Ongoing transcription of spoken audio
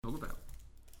talk about?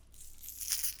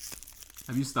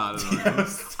 Have you started already?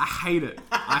 I hate it.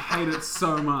 I hate it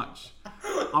so much.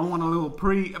 I want a little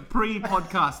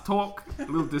pre-podcast talk, a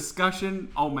little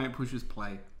discussion. Old mate pushes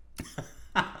play.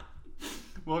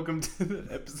 Welcome to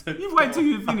the episode. You wait till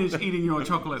you finish eating your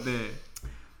chocolate there.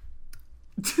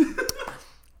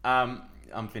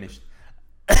 I'm finished.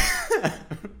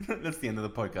 That's the end of the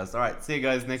podcast. All right, see you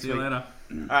guys next week. See you later.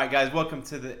 All right, guys, welcome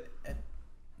to the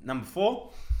number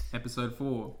 4. Episode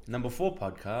 4. Number 4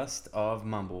 podcast of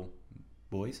Mumble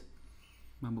Boys.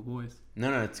 Mumble Boys.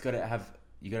 No, it's got to have.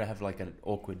 You got to have like an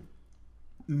awkward.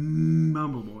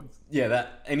 Mumble Boys. Yeah,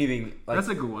 that anything. Like, that's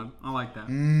a good one. I like that.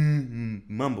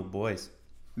 Mumble Boys.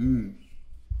 Mumble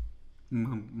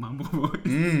Boys.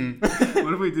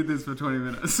 What if we did this for 20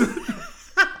 minutes?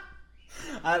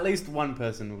 At least one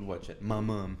person would watch it. My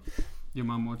mum. Your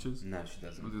mum watches? No, she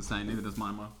doesn't. I was just saying, neither does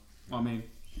my mum. Well, I mean,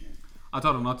 I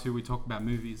told her not to. We talk about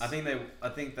movies. I think they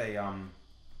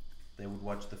would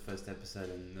watch the first episode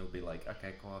and they'll be like,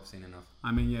 okay, cool, I've seen enough.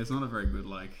 I mean, yeah, it's not a very good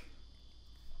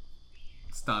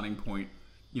starting point.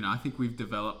 You know, I think we've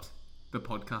developed the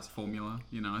podcast formula.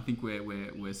 You know, I think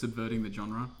we're subverting the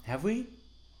genre. Have we?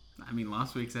 I mean,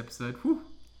 last week's episode. Whew.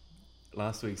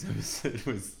 Last week's episode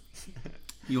was.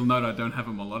 You'll note I don't have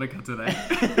a melodica today.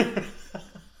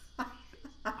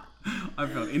 I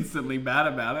felt instantly bad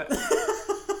about it.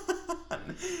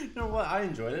 You know what? I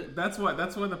enjoyed it. That's why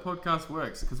the podcast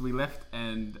works, because we left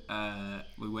and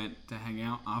we went to hang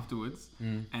out afterwards,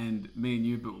 and me and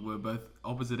you were both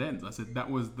opposite ends. I said that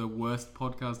was the worst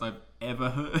podcast I've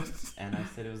ever heard, and I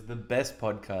said it was the best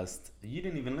podcast. You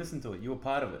didn't even listen to it. You were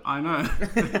part of it. I know.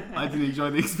 I didn't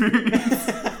enjoy the experience.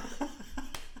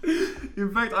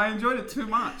 In fact, I enjoyed it too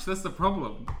much. That's the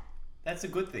problem. That's a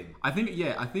good thing. I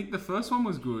think the first one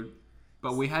was good,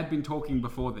 but we had been talking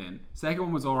before then. Second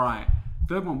one was alright.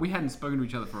 Third one, we hadn't spoken to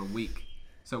each other for a week,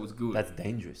 so it was good. That's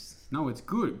dangerous. No, it's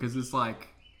good, because it's like,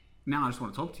 now I just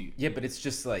want to talk to you. Yeah, but it's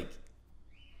just like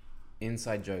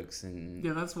inside jokes and...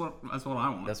 Yeah, that's what I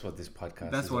want. That's what this podcast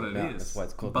is. That's what it is. That's why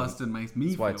it's called... Bustin' makes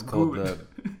me feel good. That's why it's called the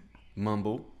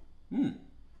Mumble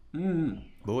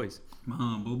Boys.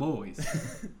 Mumble Boys.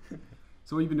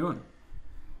 So what have you been doing?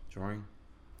 Drawing.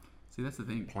 See, that's the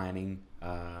thing. Planning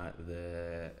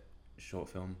the short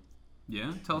film.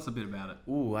 Yeah? Tell us a bit about it.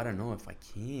 Ooh, I don't know if I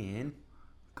can.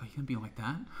 God, you gonna be like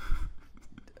that?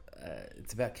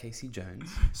 It's about Casey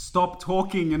Jones. Stop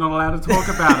talking. You're not allowed to talk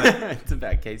about it. It's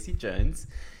about Casey Jones.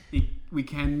 We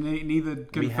can neither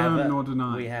confirm nor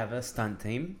deny. We have a stunt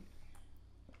team.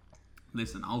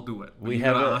 Listen, I'll do it. We you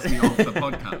have gotta ask me off the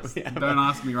podcast. Don't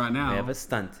ask me right now. We have a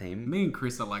stunt team. Me and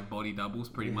Chris are like body doubles,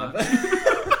 pretty much.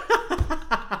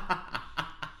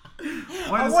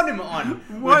 I want him on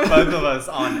with both of us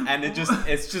on, and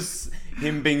it's just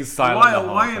him being silent.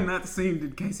 Why in that scene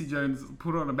did Casey Jones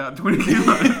put on about 20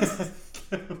 kilos?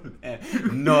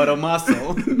 Not a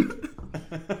muscle.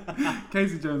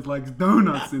 Casey Jones likes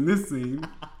donuts in this scene.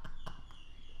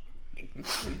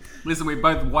 Listen, we're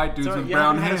both white dudes with brown hair. You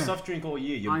haven't had a soft drink all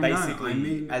year. You're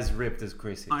basically as ripped as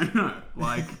Chris is. I know.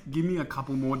 Like, give me a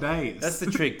couple more days. That's the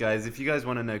trick, guys. If you guys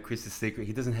want to know Chris's secret,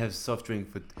 he doesn't have soft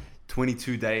drink for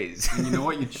 22 days. And you know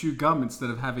what? You chew gum instead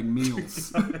of having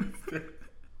meals.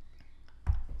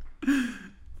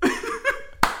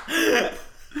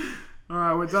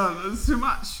 Alright, we're done. That's too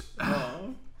much.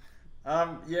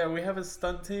 Yeah, we have a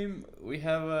stunt team. We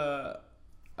have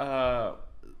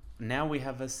now we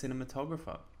have a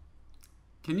cinematographer.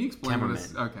 Can you explain Cameraman. what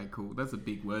it's... Okay, cool. That's a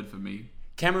big word for me.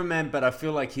 Cameraman, but I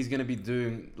feel like he's going to be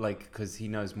doing, like, because he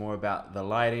knows more about the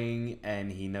lighting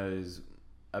and he knows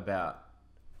about,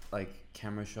 like,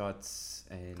 camera shots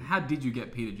and... How did you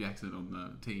get Peter Jackson on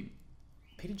the team?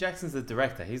 Peter Jackson's the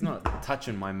director. He's not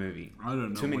touching my movie. I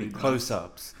don't know. Too many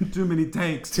close-ups. Too many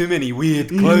takes. Too many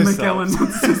weird Ian close-ups. McKellen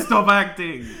wants to stop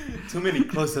acting. Too many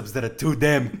close-ups that are too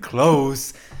damn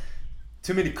close.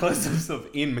 Too many close-ups of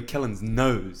Ian McKellen's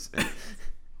nose.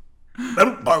 And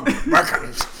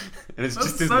it's That's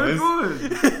just his so nose.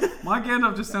 good. My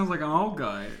Gandalf just sounds like an old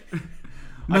guy.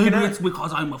 Maybe it's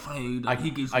because I'm afraid that he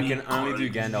gives me I can only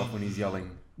do courage. Gandalf when he's yelling.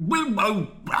 Flame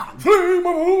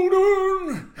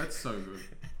Holden. That's so good.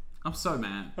 I'm so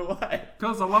mad. Why?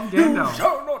 Because I love Gandalf.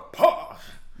 Shall not pass.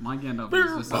 My Gandalf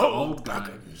is just an old guy.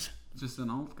 Just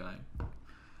an old guy.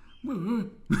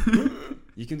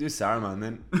 You can do Saruman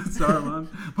then. Saruman.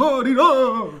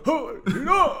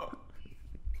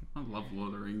 I love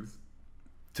Lord of the Rings.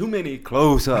 Too many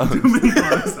close-ups. Too many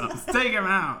close-ups. Take him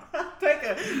out.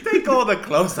 Take all the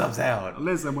close-ups out.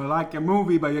 Listen, we like your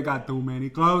movie, but you got too many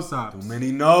close-ups. Too many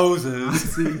I've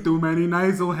noses. seen too many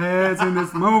nasal hairs in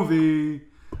this movie.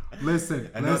 Listen,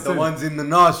 And not the ones in the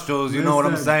nostrils. You know what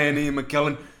I'm saying, Ian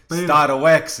McKellen? Start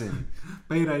waxing.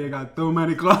 Peter, you got too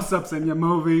many close-ups in your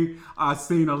movie. I've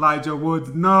seen Elijah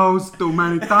Wood's nose too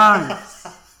many times.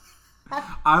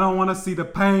 I don't want to see the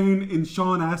pain in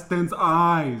Sean Astin's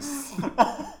eyes.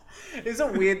 Is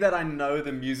it weird that I know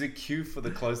the music cue for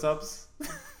the close-ups?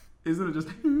 Isn't it just...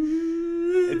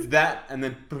 It's that, and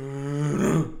then...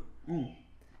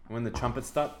 When the trumpets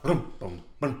start... Boom, boom,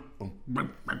 boom,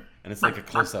 boom. And it's like a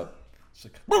close-up. It's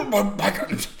like... Boom, boom,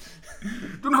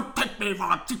 Do not take me for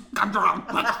a cheap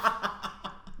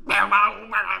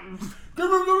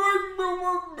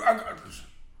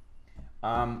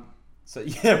So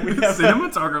yeah, we have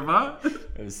cinematographer. We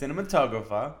have a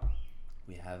cinematographer.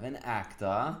 We have an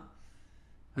actor.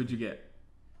 Who'd you get?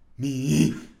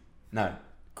 Me. No,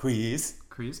 Crisp.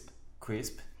 Crisp.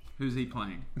 Who's he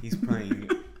playing? He's playing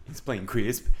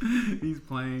Crisp. He's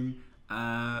playing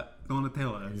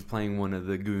Donatello. He's playing one of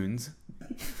the goons.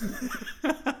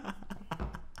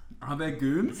 Are there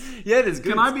goons? Yeah, there's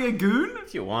goons. Can I be a goon?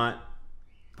 If you want.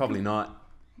 Probably not.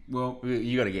 Well,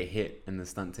 you got to get hit in the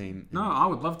stunt team. No, I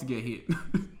would love to get hit.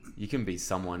 You can be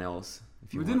someone else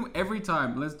if you Within want. every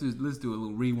time, let's do a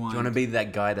little rewind. Do you want to be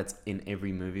that guy that's in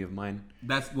every movie of mine?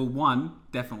 That's one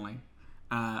definitely.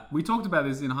 We talked about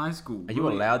this in high school. Are you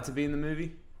allowed to be in the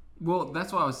movie? Well,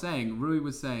 that's what I was saying. Rui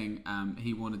was saying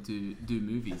he wanted to do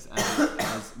movies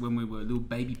as when we were little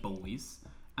baby boys,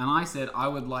 and I said I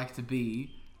would like to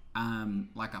be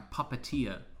like a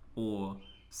puppeteer or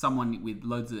someone with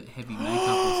loads of heavy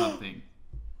makeup or something.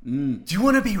 Do you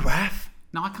want to be Raph?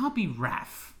 No, I can't be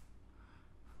Raph.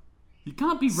 You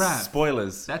can't be Raph.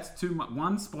 Spoilers. That's too much.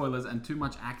 One, spoilers, and too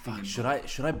much acting. Fuck,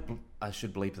 I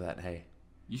should bleep that. Hey,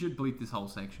 you should bleep this whole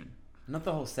section. Not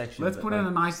the whole section. Let's put in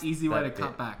a nice, easy way to bit.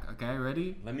 cut back. Okay,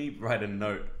 ready? Let me write a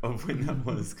note of when that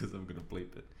was because I'm gonna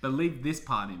bleep it. But leave this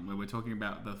part in where we're talking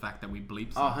about the fact that we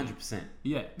bleep something. 100%.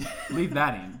 Yeah, leave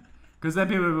that in. Because then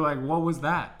people will be like, what was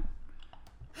that?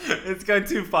 It's going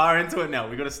too far into it now.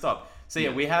 We got to stop. So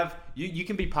yeah, we have... You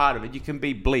can be part of it. You can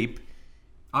be bleep.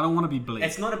 I don't want to be bleep.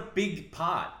 It's not a big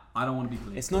part. I don't want to be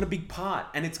bleep. It's not a big part.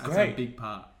 And it's That's great. a big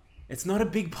part. It's not a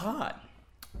big part.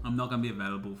 I'm not going to be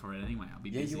available for it anyway. I'll be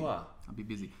busy. Yeah, you are. I'll be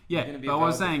busy. Yeah, but what I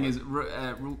was saying is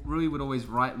Rui would always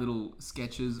write little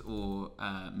sketches or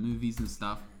movies and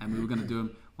stuff, and we were going to do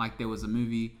them. Like there was a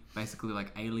movie, basically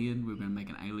like Alien. We were going to make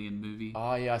an Alien movie.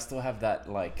 Oh yeah, I still have that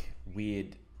like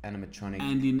weird animatronic.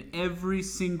 And in every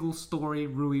single story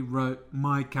Rui wrote,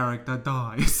 my character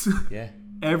dies. Yeah.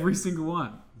 Every single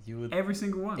one. You would. Every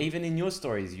single one. Even in your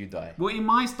stories, you die. Well, in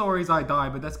my stories I die,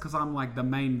 but that's because I'm like the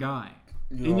main guy.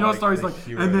 You're in your like stories, the like,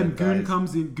 hero and then that Goon dies.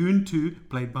 comes in. Goon 2,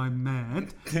 played by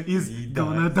Matt, is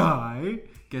gonna die,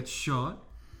 gets shot.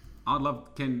 I'd love,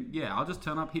 I'll just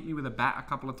turn up, hit me with a bat a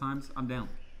couple of times. I'm down.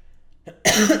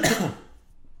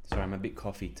 Sorry, I'm a bit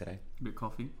coffee today. A bit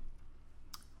coffee.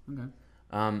 Okay.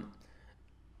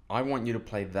 I want you to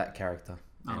play that character,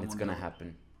 I and don't it's wanna gonna do it.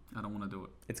 happen. I don't want to do it.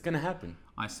 It's gonna happen.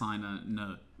 I sign a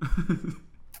no.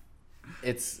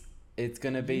 It's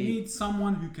gonna You be. need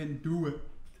someone who can do it.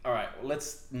 All right,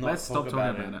 let's not stop talk talking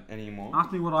about about it anymore.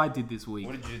 Ask me what I did this week.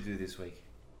 What did you do this week?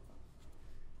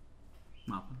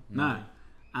 Nothing. No.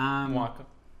 Mwaka.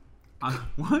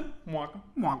 What?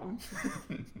 Mwaka.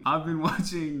 I've been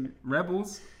watching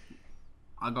Rebels.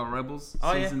 I got Rebels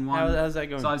season 1. How's that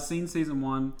going? So I've seen season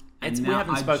 1. And we now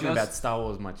haven't I spoken just- about Star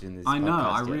Wars much in this I know,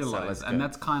 podcast I yet, so realize, let's and go.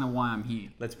 that's kind of why I'm here.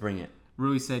 Let's bring it.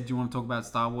 Rui said, "Do you want to talk about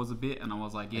Star Wars a bit?" And I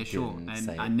was like, "Yeah, sure." didn't And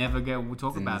say I it. never we'll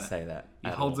talk Didn't about it. say that He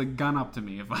at holds all. a gun up to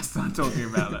me if I start talking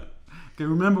about it. Okay,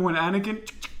 remember when Anakin?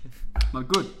 Not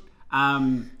good.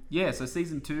 Yeah. So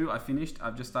season 2, I finished.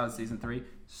 I've just started season 3.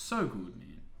 So good,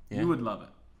 man. Yeah. You would love it.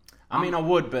 I mean, I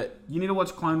would, but You need to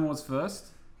watch Clone Wars first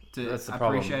to That's the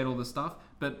problem. appreciate all the stuff.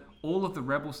 But all of the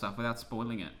Rebel stuff, without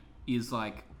spoiling it, is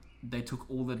like they took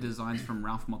all the designs from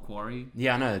Ralph McQuarrie.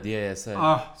 yeah, I know. Yeah, so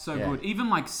Oh, so Yeah. good. Even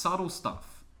like subtle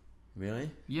stuff.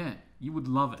 really, Yeah, you would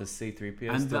love it. does C-3PO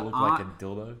And still the look like a art-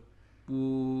 dildo?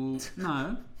 Well,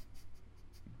 no.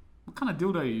 What kind of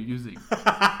dildo are you using?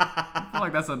 I feel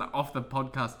like that's an off the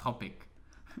podcast topic.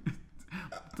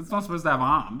 It's not supposed to have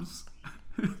arms.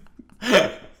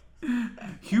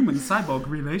 Human cyborg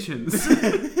relations.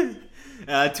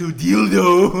 To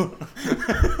dildo.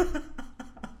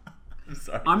 I'm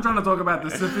sorry. I'm trying to talk about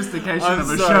the sophistication I'm of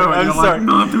a sorry, show, and I'm you're sorry. like,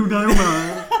 not too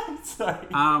dildo. I'm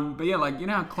sorry. But yeah, like, you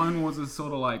know how Clone Wars is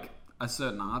sort of like a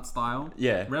certain art style?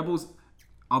 Yeah. Rebels,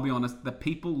 I'll be honest, the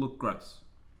people look gross.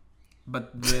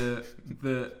 But the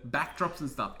backdrops and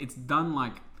stuff, it's done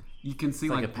like, you can see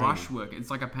like like a painting. brushwork.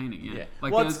 It's like a painting, yeah. Yeah.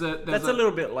 Like Well, there's that's a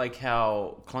little bit like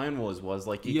how Clone Wars was.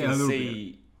 Like you Yeah, a can little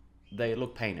see they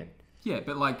look painted. Yeah,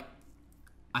 but like,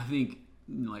 I think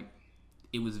like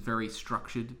it was very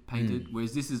structured, painted.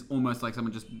 Whereas this is almost like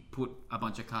someone just put a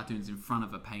bunch of cartoons in front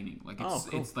of a painting. Like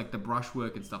it's like the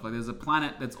brushwork and stuff. Like there's a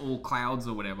planet that's all clouds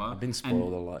or whatever. I've been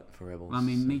spoiled a lot for Rebels. I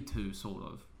mean, me too, sort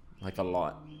of. Like a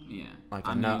lot. Yeah. Like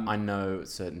I know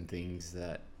certain things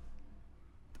that.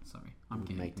 Sorry, I'm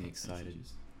would make me excited.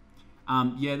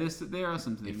 Messages. There are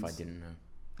some things. If I didn't know.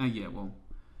 Oh yeah, well,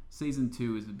 season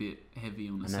 2 is a bit heavy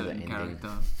on a certain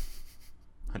character.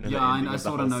 I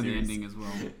sort of know the ending as well.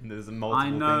 There's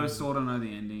multiple things. Sort of know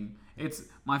the ending. It's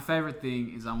my favorite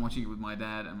thing is I'm watching it with my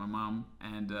dad and my mum,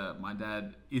 and my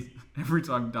dad is every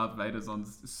time Darth Vader's on,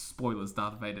 spoilers,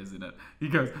 Darth Vader's in it. He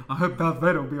goes, "I hope Darth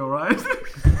Vader will be all right."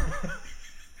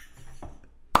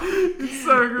 It's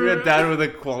so good. You're a dad with a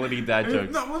quality dad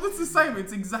jokes. No, well, it's the same.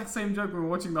 It's the exact same joke when we're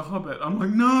watching The Hobbit. I'm like,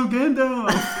 no,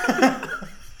 Gandalf.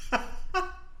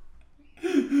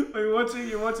 You're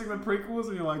watching the prequels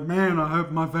and you're like, man, I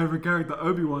hope my favorite character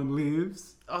Obi-Wan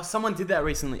lives. Oh, someone did that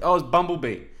recently. Oh, it was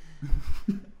Bumblebee.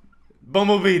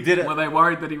 Bumblebee did it. Were they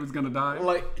worried that he was gonna die?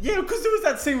 Like, yeah, because there was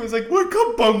that scene where it's like, wake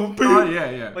up, Bumblebee. Oh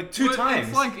yeah. Like two times.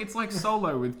 It's like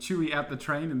Solo with Chewie out the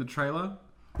train in the trailer.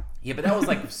 Yeah, but that was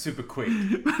like super quick.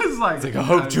 It's like I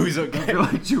hope Chewie's okay. I feel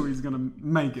like Chewie's gonna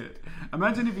make it.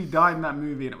 Imagine if he died in that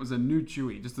movie and it was a new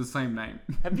Chewie, just the same name.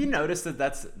 Have you noticed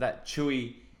that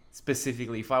Chewie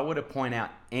specifically? If I were to point out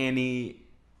any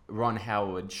Ron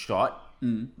Howard shot,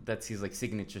 that's his like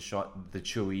signature shot, the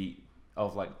Chewie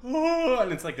of like, oh,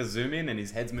 and it's like a zoom in and his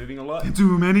head's moving a lot.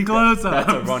 Too many close-ups.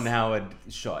 That's a Ron Howard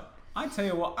shot. I tell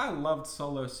you what, I loved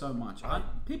Solo so much.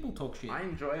 People talk shit. I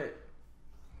enjoy it.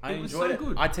 I It was enjoyed so it.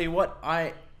 good. I tell you what,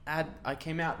 I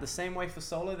came out the same way for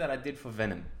Solo that I did for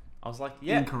Venom. I was like,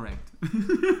 yeah. Incorrect.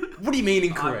 What do you mean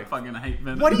incorrect? I fucking hate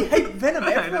Venom. Why do you hate Venom? I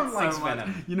hate Everyone it likes so much.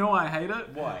 Venom. You know why I hate it?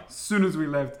 Why? As soon as we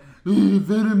left,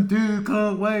 Venom 2,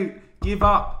 can't wait. Give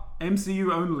up.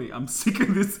 MCU only. I'm sick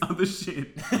of this other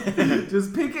shit.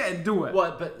 Just pick it and do it.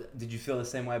 What? But did you feel the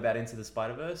same way about Into the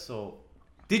Spider-Verse, or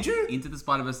did you? Into the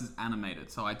Spider-Verse is animated,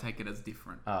 so I take it as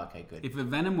different. Oh, okay, good. If the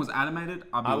Venom was animated,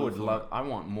 I would love. I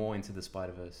want more Into the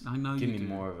Spider-Verse. I know Give you me do.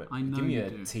 more of it. I know Give me you a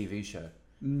do. TV show.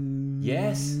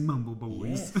 Yes. Mumble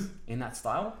boys. Yes. In that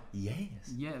style? Yes.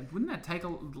 Yeah, wouldn't that take a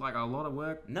lot of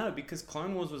work? No, because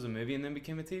Clone Wars was a movie and then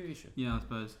became a TV show. Yeah, I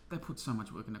suppose. They put so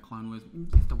much work into Clone Wars. You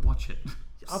have to watch it.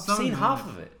 I've So seen good. half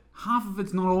of it. Half of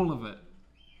it's not all of it.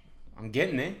 I'm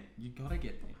getting there. You gotta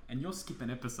get there. And you're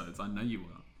skipping episodes. I know you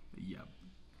are.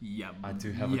 Yep. I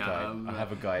do have a guide. I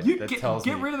have a guide You that get, tells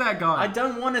get me. rid of that guy. I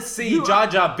don't want to see You Jar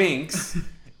Jar Binks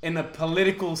in a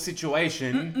political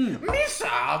situation.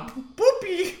 Misa,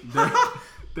 poopy.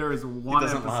 There is one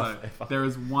doesn't laugh episode. ever. There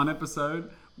is one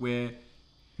episode where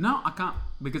no, I can't,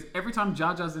 because every time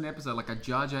Jar Jar's in an episode, like a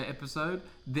Jar Jar episode,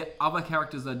 the other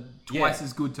characters are twice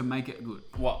as good to make it good.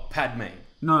 What? Padme.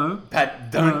 Don't.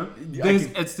 No. There's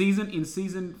a season in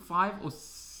season 5 or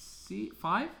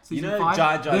 5? Season 5.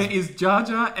 Jar Jar's- There is Jar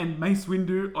Jar and Mace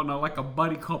Windu on a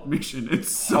buddy cop mission. It's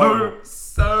so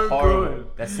Horrible. good.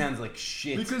 That sounds like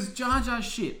shit. Because Jar Jar's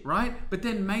shit, right? But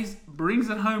then Mace brings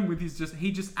it home with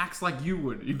he just acts like you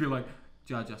would. You'd be like,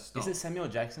 Jar Jar, stop. Is it Samuel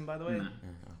Jackson, by the way? No.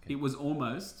 Oh, okay. It was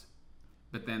almost,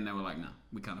 but then they were like, no,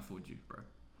 we can't afford you, bro.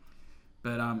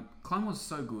 But Clone Wars is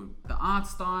so good. The art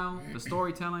style, the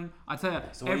storytelling. I tell you,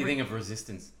 So what do you think of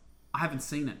Resistance? I haven't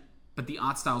seen it, but the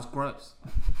art style's gross.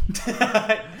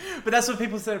 But that's what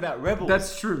people said about Rebels.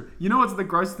 That's true. You know what's the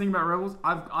gross thing about Rebels?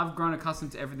 I've grown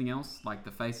accustomed to everything else, like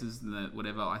the faces, the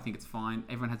whatever. I think it's fine.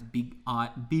 Everyone has big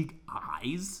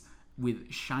eyes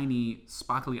with shiny,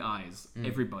 sparkly eyes.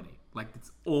 Everybody. Like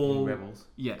it's all Rebels.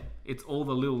 Yeah, it's all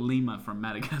the little lemur from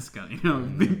Madagascar. You know,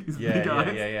 big eyes.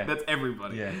 Yeah. That's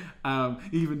everybody. Yeah.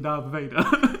 Even Darth Vader.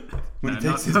 When he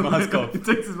takes his mask off. He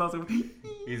takes his mask off.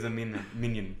 He's a minion.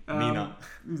 Mina.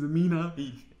 He's a Mina.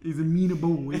 He's a Mina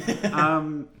boy.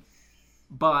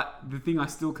 But the thing I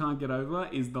still can't get over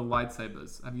is the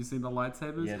lightsabers. Have you seen the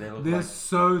lightsabers? Yeah, they're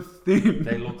so thin.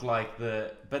 They look like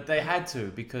but they had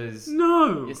to because.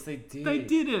 No. Yes, they did. They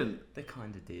didn't. They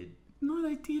kind of did. No,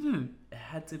 they didn't. It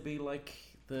had to be like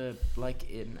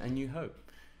in A New Hope.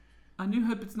 I New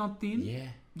Hope it's not thin. Yeah.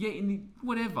 Yeah, in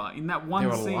that one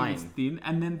They're scene aligned. it's thin,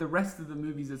 and then the rest of the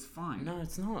movies it's fine. No,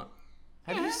 it's not.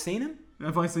 Have you seen him?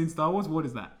 Have I seen Star Wars? What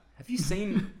is that? Have you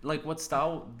seen the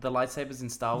lightsabers in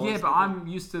Star Wars? Yeah, but I'm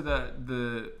used to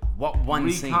the what one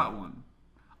recut scene? one.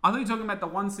 I thought you were talking about the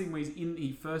one scene where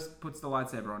he first puts the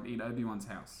lightsaber on in Obi-Wan's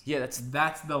house. Yeah, that's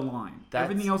the line.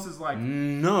 Everything else is like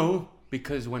no,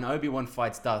 because when Obi-Wan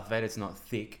fights Darth Vader, it's not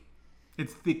thick.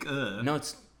 it's thicker. No,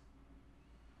 it's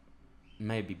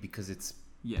maybe because it's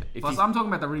Yeah. If Plus, you- I'm talking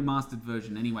about the remastered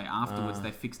version anyway. Afterwards, they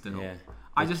fixed it all. yeah.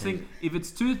 I just think if it's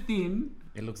too thin,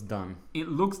 It looks dumb. It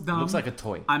looks dumb. It looks like a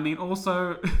toy. I mean,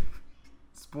 also,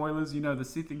 spoilers, the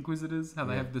Sith Inquisitors, how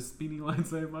they have the spinny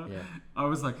lightsaber. Yeah. I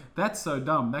was like, that's so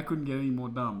dumb. That couldn't get any more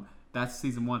dumb. That's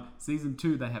season 1. Season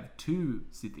 2, they have 2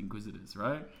 Sith Inquisitors,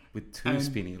 right? With 2 and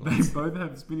spinny they lights. both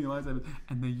have spinny lightsabers,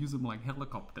 and they use them like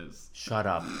helicopters. Shut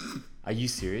up. Are you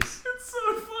serious? It's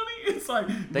so funny. It's like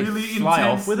They really fly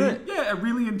intense off with scene. it? Yeah, a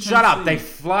really intense Shut up. scene. They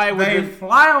fly with They it.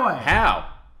 fly away. How?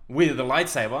 With the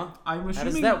lightsaber? I'm assuming How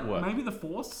does that work? maybe the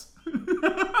Force.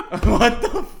 What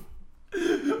the?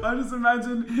 I just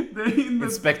imagine they're in the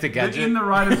Inspector Gadget. They're in the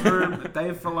writer's room.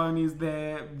 Dave Filoni's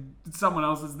there. Someone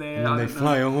else is there. And I they don't know.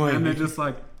 fly away. And they're just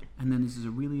like. And then this is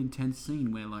a really intense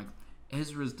scene where like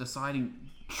Ezra's deciding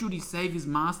should he save his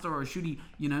master or should he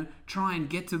try and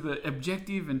get to the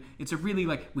objective, and it's a really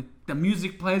like the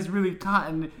music plays really cut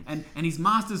and his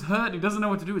master's hurt and he doesn't know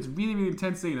what to do. It's really really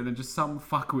intense scene, and then just some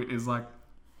fuckwit is like,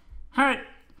 "Hey,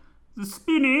 the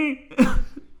spinny,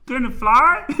 gonna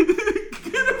fly."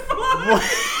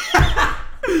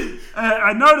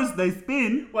 I noticed they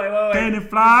spin. Wait. Can it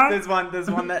fly? There's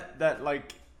one that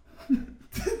like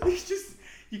he's just,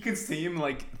 you can see him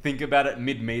like think about it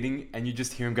mid-meeting, and you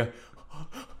just hear him go,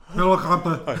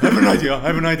 Helicopter. I have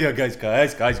an idea, guys. How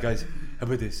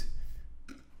about this?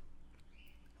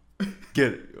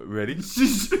 Get ready.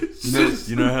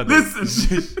 You know how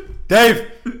Listen.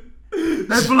 Dave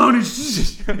Filoni.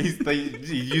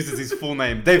 he uses his full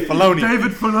name. Dave Filoni.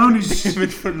 David Filoni. David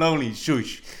Filoni.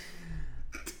 Shush.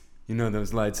 You know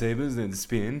those lightsabers and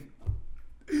spin?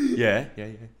 Yeah.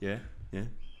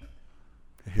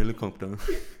 A helicopter.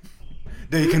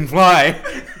 They can fly.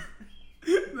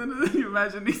 Then you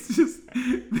imagine he's just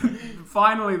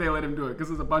finally they let him do it because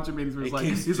there's a bunch of meetings where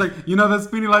he's like that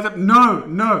spinny lights up.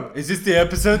 No. Is this the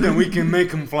episode that we can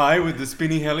make him fly with the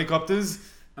spinny helicopters?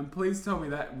 And please tell me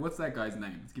what's that guy's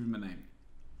name? Let's give him a name.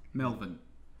 Melvin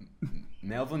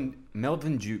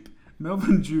Jupe.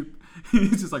 Melvin Jupe.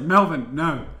 He's just like, Melvin,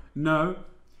 no.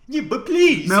 Yeah, but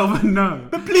please. Melvin, no.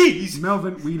 But please.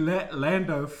 Melvin, we let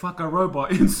Lando fuck a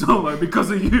robot in Solo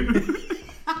because of you.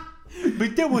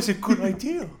 But that was a good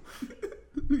idea.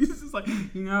 He's just like,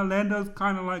 Lando's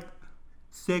kind of like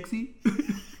sexy.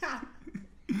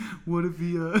 What if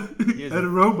he had a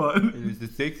robot? And it's the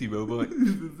sexy robot.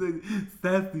 It's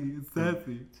sassy.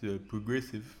 It's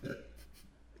progressive.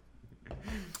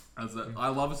 I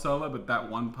love Solo, but that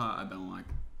one part I don't like.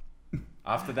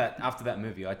 After that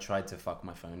movie, I tried to fuck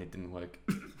my phone. It didn't work.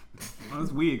 Well,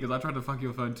 that's weird because I tried to fuck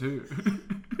your phone too.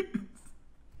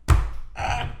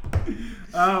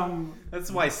 That's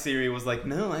why Siri was like,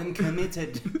 "No, I'm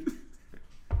committed."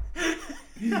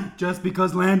 Just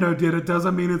because Lando did it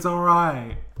doesn't mean it's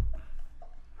alright.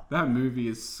 That movie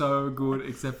is so good,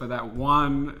 except for that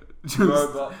one.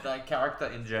 Robot, that character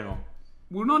in general.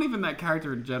 Well, not even that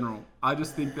character in general. I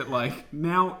just think that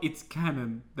now it's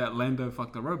canon that Lando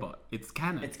fucked a robot. It's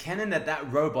canon. It's canon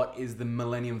that robot is the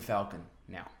Millennium Falcon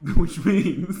now. Which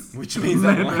means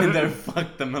that Lando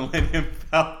fucked the Millennium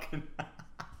Falcon.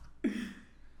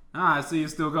 So you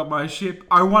still got my ship?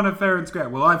 I won it fair and square.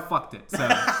 Well, I fucked it, so...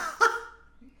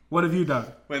 What have you done?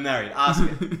 We're married. Ask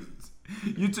it.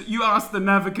 You asked the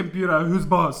Navi computer who's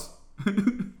boss.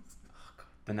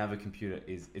 The Navi computer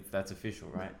that's official,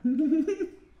 right?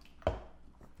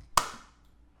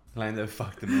 Lando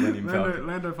fucked the Millennium Falcon.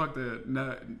 Lando fucked the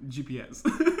GPS.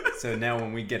 So now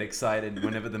when we get excited,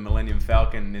 whenever the Millennium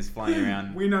Falcon is flying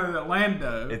around, we know that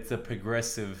Lando... It's a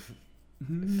progressive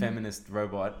feminist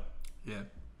robot. Yeah.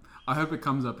 I hope it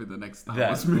comes up in the next Star That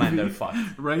Wars movie. Lando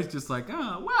fucked. Ray's just like,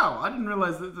 wow, I didn't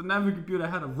realize that the Navi computer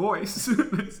had a voice.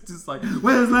 It's just like,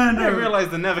 where's Lando? I realized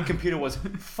the Navi computer was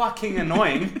fucking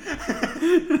annoying.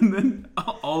 And then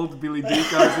old Billy D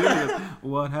goes in and goes,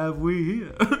 what have we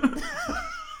here?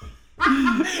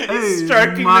 Hey,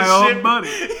 stroking my the old ship. buddy.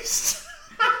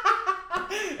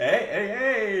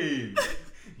 Hey.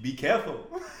 Be careful.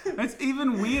 It's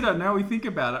even weirder now we think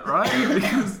about it, right?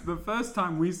 Because the first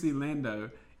time we see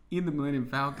Lando in the Millennium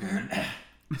Falcon,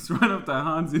 it's right after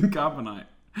Han's in Carbonite.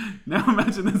 Now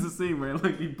imagine there's a scene where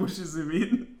he pushes him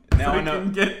in Now so I he know.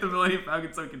 can get the Millennium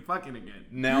Falcon so he can fuck it again.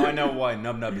 Now I know why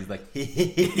Nub Nub is like.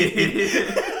 He's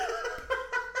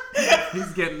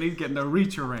getting a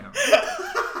reach around.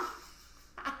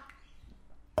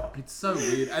 It's so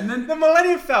weird. And then The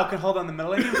Millennium Falcon. Hold on, the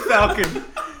Millennium Falcon.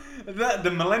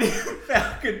 The Millennium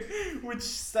Falcon,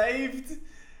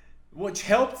 which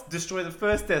helped destroy the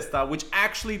first Death Star, which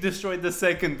actually destroyed the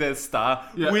second Death Star,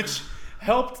 which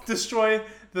helped destroy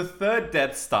the third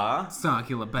Death Star,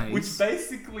 Starkiller Base, which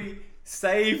basically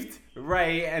saved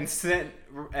Rey and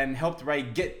helped Rey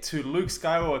get to Luke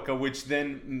Skywalker, which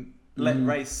then let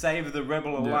Rey save the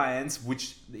Rebel Alliance,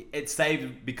 which it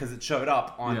saved because it showed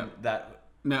up on that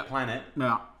planet,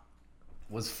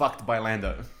 was fucked by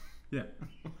Lando. Yeah.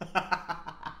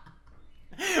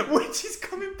 Which is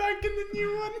coming back in the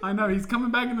new one. I know, he's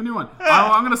coming back in the new one.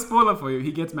 I'm going to spoil it for you.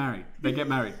 He gets married. They get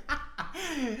married.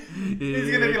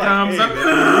 He's going to be like,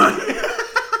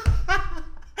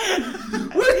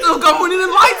 we're still going in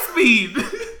light speed.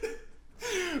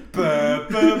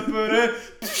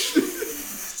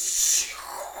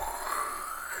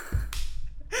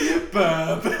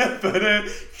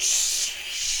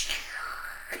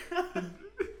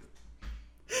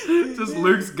 Just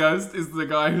Luke's ghost is the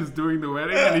guy who's doing the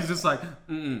wedding, and he's just like,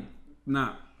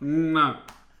 no, Lando,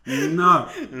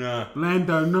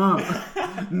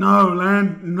 no,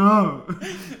 Land, no.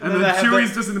 And then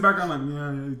Chewie's just in the background like,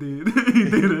 yeah, he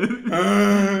did it.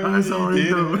 I saw him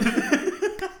do it.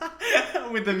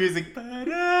 With the music.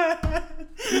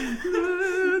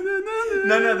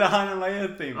 No, the Han and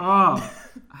Leia theme. Oh,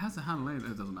 how's the Han and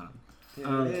Leia? It doesn't matter.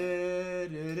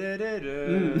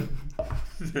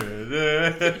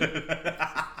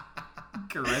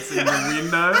 Caressing the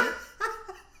window.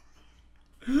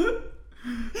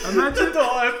 Imagine the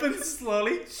door opens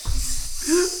slowly.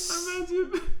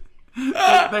 Imagine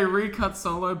they recut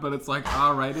Solo, but it's like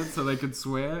R-rated, so they could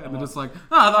swear, and they're just like, the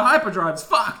hyperdrive's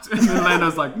fucked, and then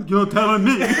Lando's like, you're telling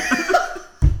me.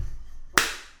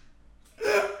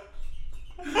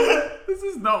 This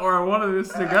is not where I wanted this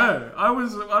to go. I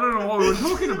don't know what we were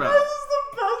talking about. This is the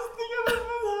best thing I've ever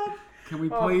had. Can we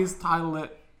please title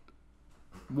it?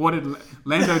 What did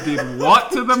Lando did?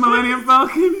 What to the Millennium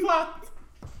Falcon?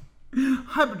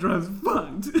 Hyperdrive's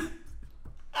fucked.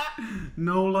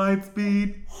 No light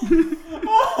speed.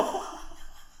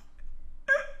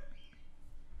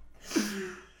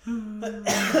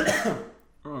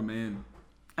 Oh man!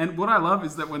 And what I love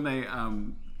is that when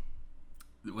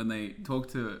they talk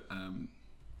to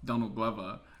Donald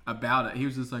Glover about it, he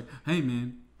was just like, "Hey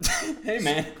man, hey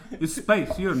man, it's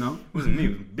space. You don't know. It wasn't me,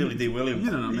 Billy D. Williams.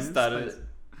 You don't know, man. He started it."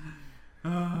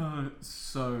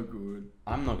 So good.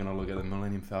 I'm not gonna look at the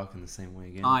Millennium Falcon the same way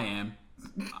again. I am.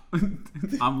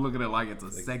 I'm looking at it like it's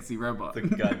a sexy robot. The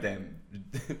goddamn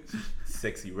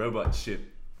sexy robot ship.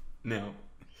 Now,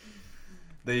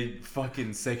 they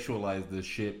fucking sexualized the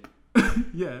ship.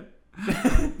 Yeah.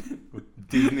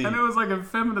 Disney. And it was like a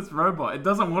feminist robot. It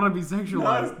doesn't want to be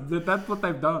sexualized. No. That's what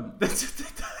they've done. That's what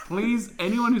they've done. Please,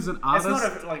 anyone who's an artist...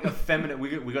 It's not a feminine...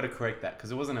 We got to correct that,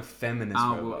 because it wasn't a feminist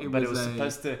robot. Well, but it was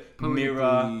supposed to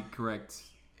mirror... correct.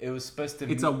 It was supposed to...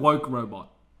 It's a woke robot.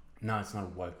 No, it's not a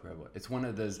woke robot. It's one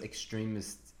of those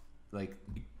extremist... Like...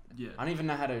 Yeah. I don't even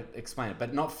know how to explain it,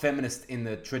 but not feminist in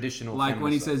the traditional... Like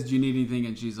when he way. says, do you need anything?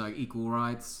 And she's like, equal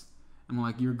rights. And we're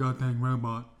like, you're a goddamn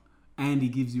robot. And he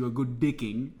gives you a good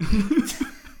dicking.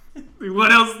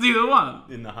 What else do you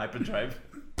want? In the hyperdrive.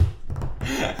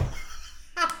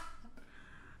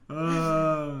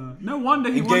 No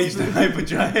wonder he engaged wants the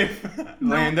hyperdrive.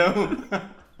 Lando.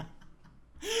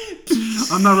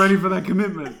 I'm not ready for that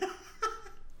commitment.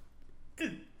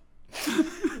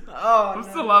 I'm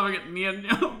still laughing at Nyan.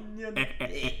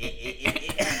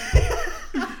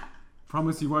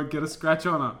 Promise you won't get a scratch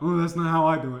on her. Oh, that's not how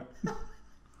I do it.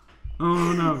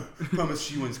 Oh no. Promise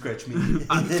she won't scratch me.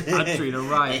 I'd treat her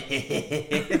right.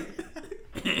 He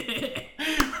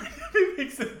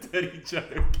makes a dirty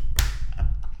joke.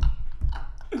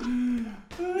 This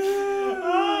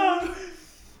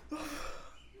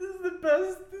is the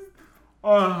best.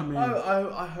 Oh man.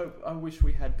 I wish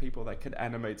we had people that could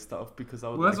animate stuff, because I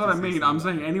would. Well, that's like what to I see mean. some I'm of that.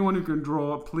 saying anyone who can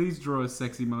draw, please draw a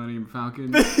sexy Millennium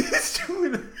Falcon. It's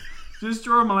true. Just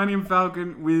draw a Millennium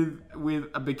Falcon with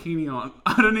a bikini on.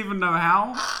 I don't even know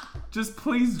how. Just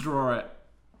please draw it.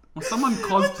 Or someone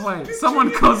cosplay.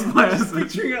 Someone cosplay as it.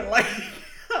 Picturing it like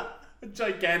a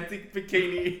gigantic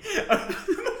bikini of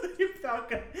the Millennium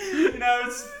Falcon. You know,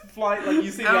 it's flight, like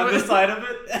you see the other side of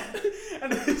it,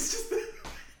 and it's just so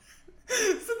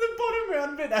the bottom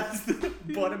round bit as the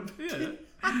bottom bikini. Yeah.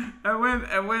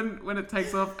 And when it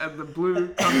takes off and the blue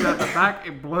comes out the back,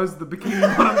 it blows the bikini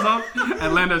bottoms off,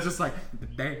 and Lando's just like,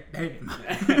 damn.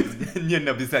 You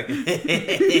know, he's like,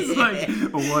 He's like,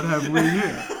 well, what have we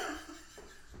here?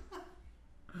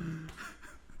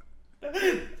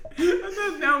 And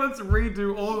then now let's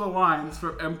redo all the lines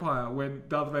from Empire when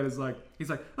Darth Vader's like, he's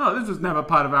like, oh, this was never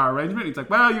part of our arrangement. He's like,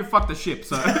 well, you fucked the ship,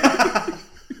 so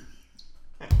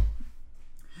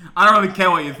I don't really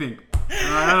care what you think.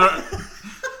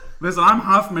 Listen, I'm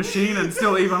half machine, and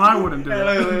still even I wouldn't do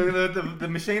it. The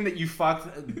machine that you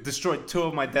fucked destroyed 2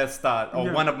 of my Death Stars,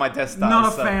 or 1 of my Death Stars.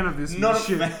 Not a fan of this not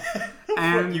shit. A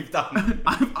fan of what you've done.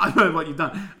 I've heard what you've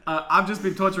done. I've just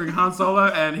been torturing Han Solo,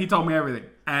 and he told me everything.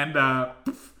 And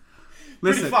Pretty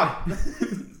listen, fucked.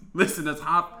 listen, it's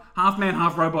half man,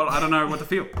 half robot. I don't know what to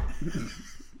feel.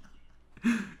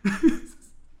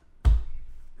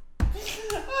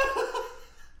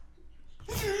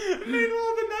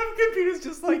 Meanwhile, the nav computer's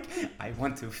just like, I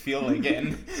want to feel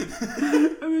again.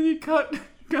 And then you cut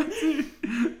to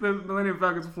the Millennium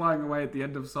Falcon's flying away at the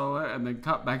end of Solo, and then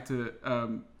cut back to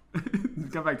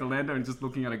Lando and just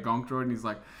looking at a gonk droid, and he's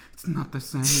like, "It's not the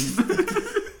same.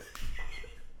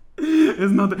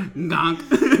 It's not the gonk.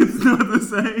 It's not the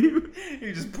same."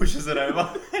 He just pushes it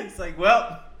over. It's like,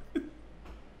 well,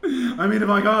 I mean, if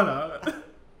I gotta.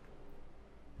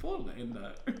 Poor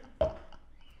Lando.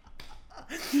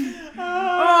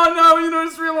 Oh no, you know, I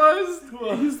just realised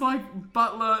he's like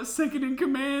Butler, second in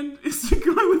command, is the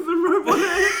guy with the robot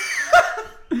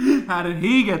head. How did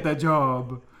he get the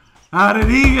job?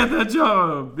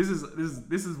 This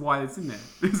is why it's in there.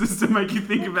 This is to make you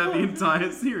think about the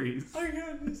entire series.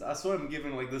 I saw him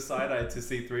giving like the side eye to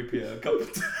C-3PO a couple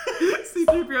times.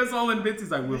 C-3PO's all in bits.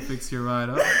 He's like, "We'll fix you right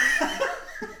up.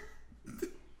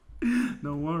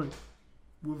 Don't worry.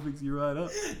 We'll fix you right up."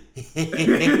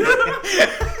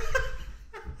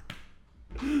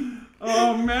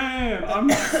 Oh man, I'm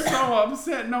so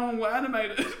upset no one will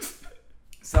animate it.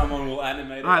 Someone will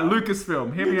animate it. Alright,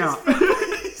 Lucasfilm, hear me out.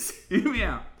 Hear me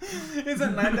out.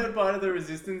 Isn't Lando part of the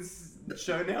Resistance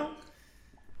show now?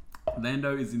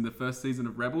 Lando is in the first season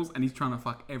of Rebels and he's trying to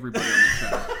fuck everybody on the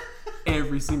show.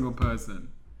 Every single person.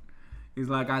 He's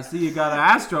like, "I see you got an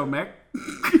astromech."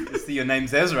 I see your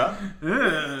name's Ezra.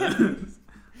 Yeah.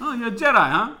 Oh, you're a Jedi,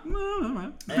 huh?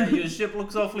 Yeah, your ship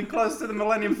looks awfully close to the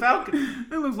Millennium Falcon.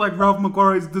 It looks like Ralph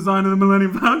McQuarrie's design of the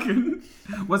Millennium Falcon.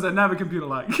 What's that navicomputer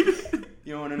like?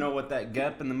 You want to know what that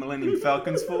gap in the Millennium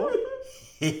Falcon's for?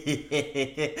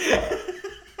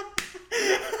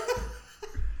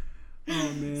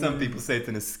 Oh man. Some people say it's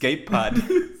an escape pod.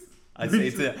 I say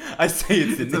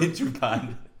it's an entry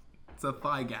pod. It's a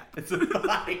thigh gap. It's a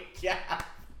thigh gap.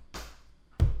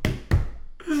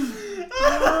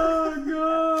 Oh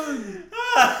god.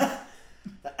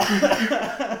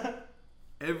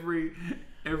 every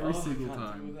single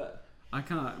time.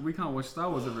 We can't watch Star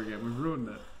Wars ever again. We've ruined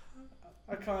it.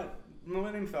 I can't.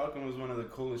 Millennium Falcon was one of the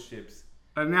coolest ships.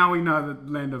 And now we know that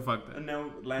Lando fucked it. And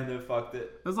now Lando fucked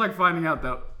it. It's like finding out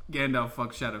that Gandalf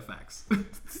fucked Shadowfax.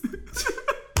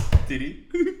 Did he?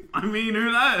 I mean,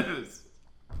 who knows?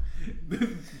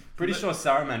 Pretty sure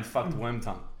Saruman fucked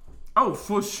Wormtongue. Oh,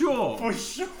 for sure. For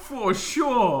sure. For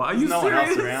sure. Are you no serious? one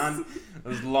else around.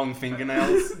 Those long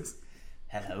fingernails.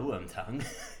 Hello, Wormtongue.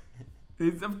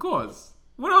 Of course.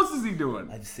 What else is he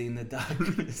doing? I've seen the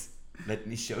darkness. Let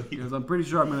me show you. Because I'm pretty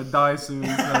sure I'm going to die soon.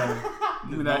 So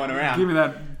give me no one around. Give me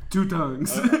that two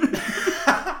tongues.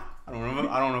 I don't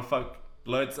want to fuck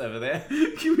Lurtz over there.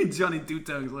 Give me Johnny Two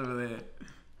Tongues over there.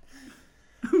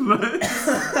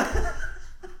 Lurtz.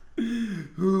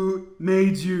 Who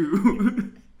made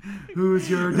you? Who's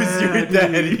your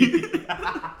daddy?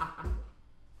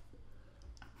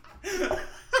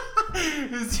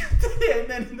 Who's your daddy? And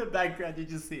then in the background you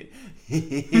just see it.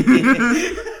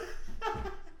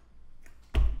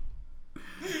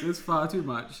 It's far too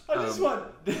much. I just want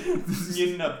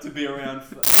Yinnup to be around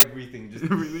for everything. Just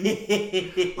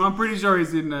everything. I'm pretty sure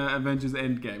he's in Avengers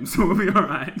Endgame, so we'll be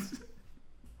alright.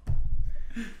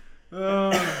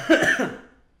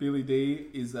 Billy D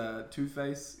is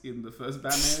Two-Face in the first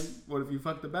Batman. What if you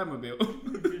fuck the Batmobile?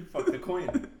 You fuck the coin.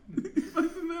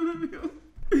 Fuck the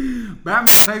Batmobile. Batman,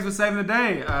 thanks for saving the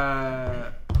day. Can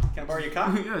I borrow your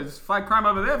car? Yeah, just fight crime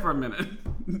over there for a minute.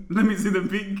 Let me see the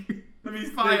big... Let me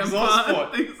fire the exhaust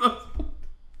port. The exhaust port.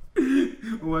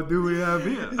 What do we have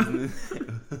here?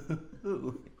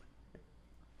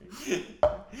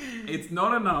 It's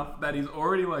not enough that he's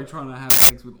already like trying to have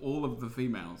sex with all of the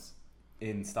females.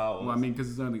 In Star Wars. Well, I mean,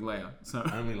 because it's only Leia. So.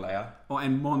 Only Leia. Oh,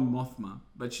 and Mon Mothma.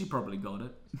 But she probably got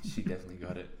it. She definitely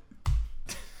got it.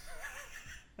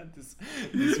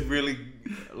 This really,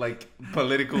 like,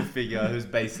 political figure who's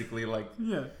basically, like,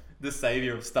 the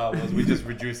savior of Star Wars. We're just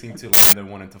reducing to Lando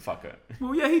wanted to fuck her.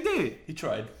 Well, yeah, he did. He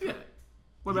tried. Yeah.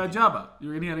 What about Jabba? You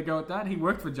really had to go with that? He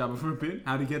worked for Jabba for a bit.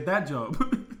 How'd he get that job?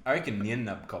 I reckon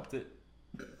Yinnup copped it.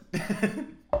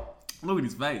 Look at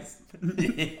his face.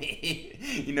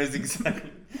 He knows exactly.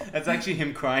 That's actually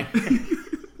him crying.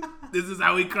 This is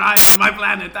how we cry on my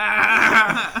planet.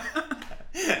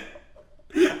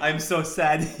 I'm so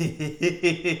sad.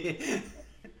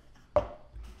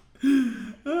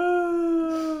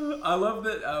 I love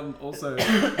that. Also,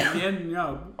 Yen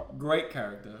Nub, great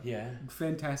character. Yeah.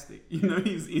 Fantastic. You know,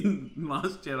 he's in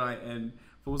Last Jedi and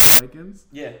Force Awakens.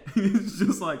 Yeah. He's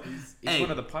just like, he's one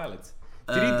of the pilots.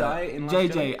 Did he die in Last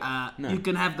JJ, Jedi? No. you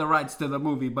can have the rights to the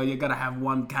movie, but you gotta have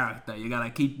one character. You gotta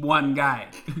keep one guy.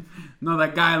 No,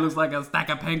 that guy looks like a stack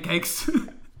of pancakes.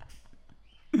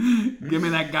 Give me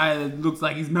that guy that looks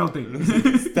like he's melting.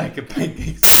 Stack of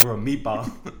pancakes or a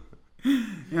meatball.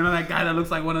 You know that guy that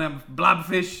looks like one of them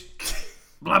blobfish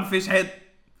head?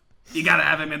 You gotta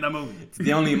have him in the movie. It's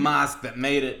the only mask that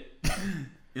made it.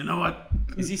 You know what?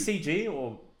 Is he CG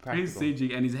or practical? He's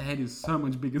CG and his head is so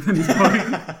much bigger than his body.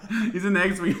 He's in the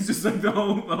X-Wing, it's just like the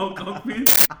whole cockpit.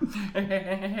 It's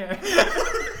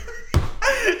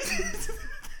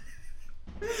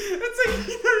like,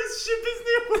 his ship is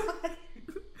nearby.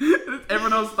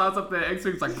 Everyone else starts up their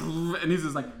X-Wing, it's like, and he's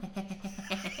just like...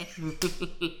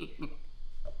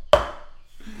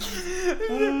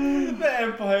 The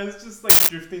Empire is just like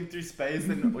drifting through space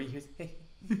and all you hear is,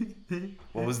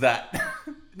 what was that?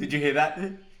 Did you hear that?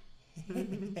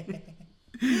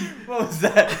 What was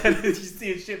that? Did you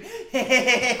see a ship?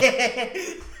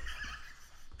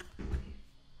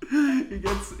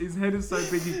 His head is so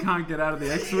big he can't get out of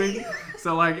the X-Wing.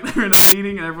 So like they're in a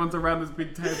meeting and everyone's around this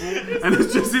big table and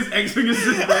it's just his X-Wing is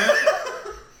just there.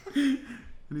 And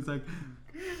he's like...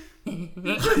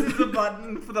 Presses the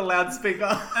button for the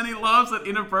loudspeaker. And he laughs at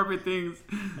inappropriate things.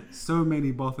 So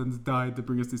many Bothans died to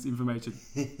bring us this information.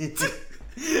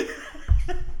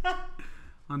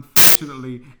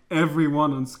 Unfortunately,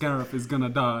 everyone on Scarif is gonna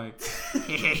die.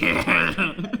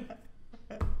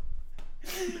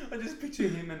 I just picture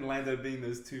him and Lando being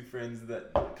those two friends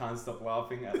that can't stop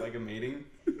laughing at like a meeting.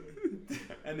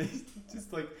 And he's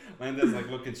just like, Lando's like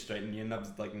looking straight and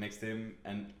Yendab's like next to him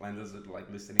and Lando's like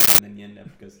listening and then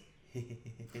Yendab goes...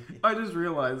 I just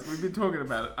realized we've been talking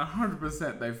about it.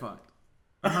 100% they fucked.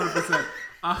 100%.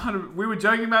 100. We were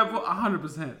joking about it.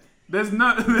 100%. There's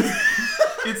no.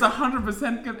 It's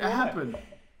 100% gonna happen.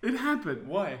 It happened.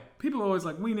 Why? People are always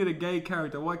like, we need a gay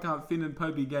character. Why can't Finn and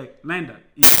Poe be gay? Lando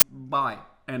is bi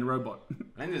and robot.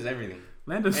 Lando's everything.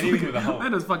 Lando's anything fucking, with a hole.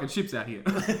 Lando's fucking ships out here.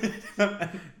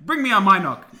 Bring me a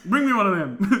Minoc. Bring me one of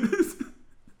them.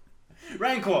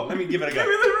 Rancor. Let me give it a go.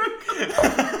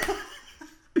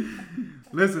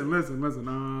 Listen. What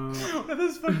are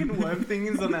those fucking worm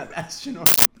things on that astronaut?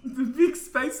 The big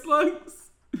space slugs.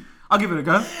 I'll give it a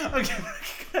go. Okay.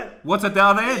 What's at the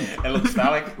other end? It looks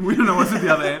phallic. We don't know what's at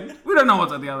the other end. We don't know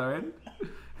what's at the other end.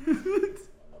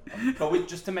 But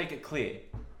just to make it clear,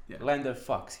 Lando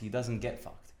fucks. He doesn't get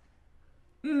fucked.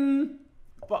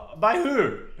 But by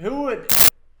who? Who would?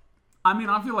 I mean,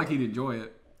 I feel like he'd enjoy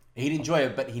it. He'd enjoy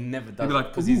it, but he never does He'd be like,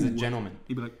 because he's a "Ooh." gentleman.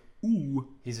 He'd be like, ooh.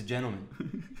 He's a gentleman.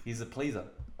 He's a pleaser.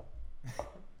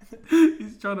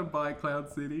 He's trying to buy Cloud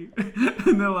City.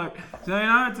 And they're like, so, you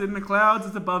know, it's in the clouds.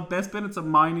 It's above Bespin. It's a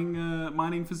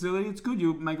mining facility. It's good.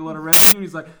 You'll make a lot of revenue. And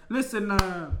he's like, listen,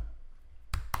 got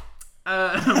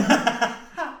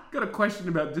a question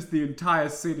about just the entire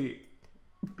city.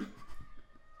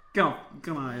 Can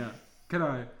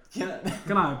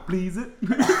I please it?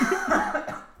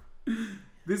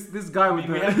 This guy with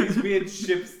we have these weird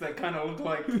ships that kind of look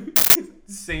like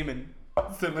semen.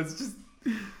 So let's just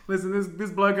listen.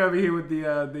 This bloke over here with the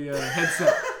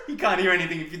headset. You can't hear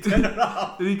anything if you turn it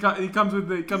off. He comes with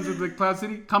the Cloud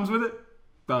City. Comes with it.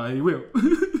 He will.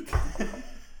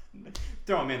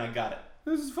 Throw him in. I got it.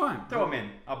 This is fine. Throw him in.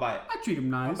 I'll buy it. I treat him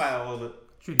nice. I'll buy all of it.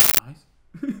 Treat him nice.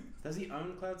 Does he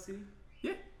own Cloud City?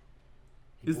 Yeah.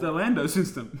 It's the Lando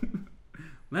system.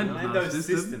 Lando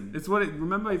system. It's what it.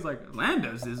 Remember, he's like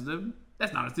Lando system.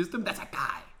 That's not a system. That's a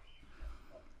guy.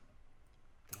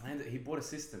 He bought a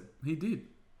system. He did.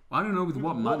 I don't know with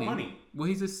what money. Well,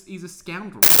 he's a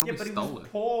scoundrel. Yeah, but he was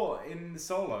poor in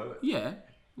Solo. Yeah.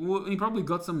 Well, he probably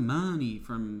got some money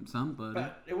from somebody.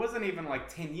 But it wasn't even like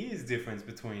 10 years difference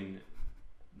between.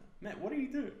 Matt, what do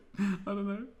you do? I don't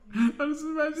know. I'm just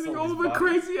imagining all the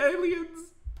crazy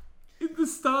aliens in the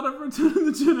start of Return of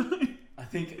the Jedi. I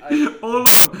think all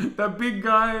of them. That big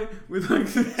guy with like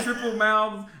the triple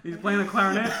mouths. He's playing a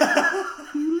clarinet.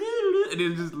 And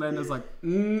then just Lando's like,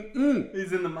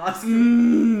 He's in the mask.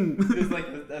 There's like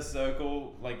a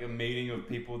circle, like a meeting of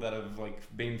people that have like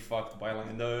been fucked by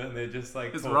Lando, and they're just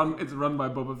like. It's run by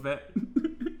Boba Fett.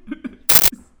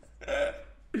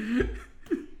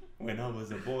 When I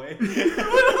was a boy.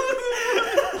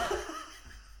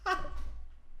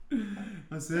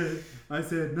 I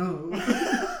said no.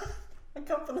 I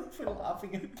can't believe we're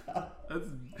laughing at that.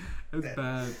 That's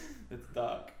bad. It's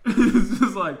dark. It's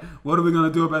just like, what are we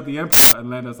gonna do about the Emperor? And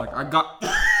Lando's like, I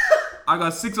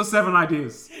got 6 or 7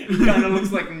 ideas. He kind of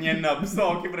looks like Nyenub, so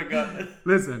I'll give it a go.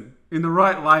 Listen, in the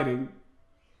right lighting,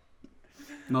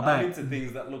 not bad. I'm into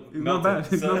things that look not bad.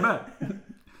 It's not bad.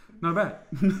 Not bad.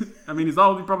 I mean, he's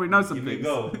old. He probably knows some things.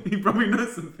 Go. He probably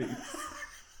knows some things.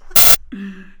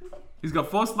 He's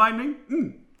got force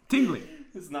lightning. Tingly.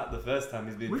 It's not the first time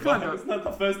he's been It's not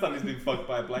the first time he's been fucked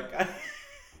by a black guy.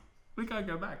 We can't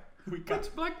go back. We can't.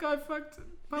 Which black guy fucked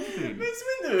Palpatine? Mace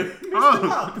Windu.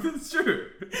 Oh, that's true.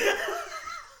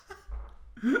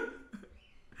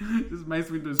 This Mace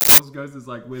Windu's Force Ghost is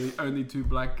like, we're the only two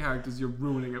black characters. You're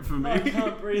ruining it for me. I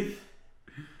can't breathe.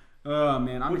 Oh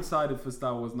man, I'm excited for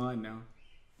Star Wars 9 now.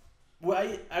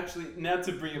 Well, actually, now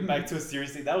to bring it back to a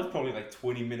serious thing, that was probably like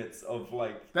 20 minutes of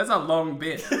like... That's a long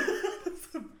bit.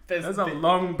 That's a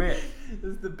long bit.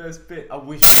 That's the best bit. I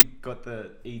wish we got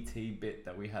the ET bit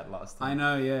that we had last time. I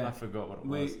know, yeah. I forgot what it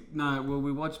was.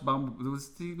 We watched Bumblebee.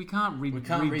 We can't redo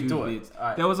redo it. it.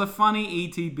 Right. There was a funny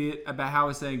ET bit about how I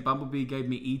was saying Bumblebee gave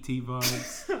me ET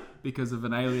vibes because of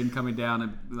an alien coming down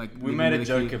and like. We made a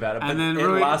joke about it, but then it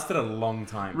lasted a long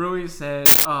time. Rui said,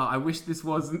 "Oh, I wish this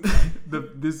wasn't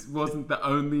the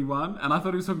only one," and I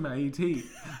thought he was talking about ET. And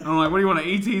I'm like, "What do you want, an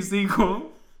ET sequel?"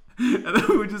 And then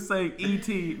we were just saying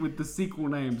E.T. with the sequel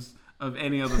names of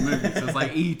any other movie. So it's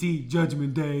like E.T.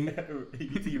 Judgment Day.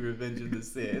 E.T. Revenge of the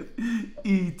Sith.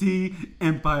 E.T.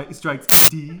 Empire Strikes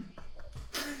E.T.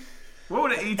 What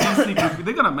would an E.T. sequel be?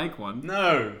 They're going to make one.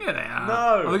 No. Yeah, they are.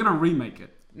 No. Or they're going to remake it.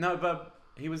 No, but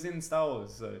he was in Star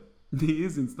Wars, so... He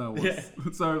is in Star Wars. Yeah.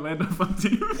 So Lando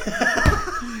Frontier.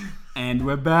 And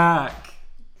we're back.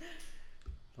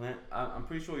 I'm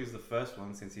pretty sure he's the first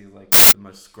one since he's like the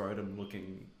most scrotum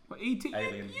looking E.T.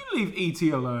 alien. You leave E.T.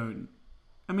 alone.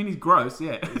 I mean, he's gross,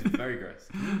 yeah. He's very gross.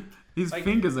 His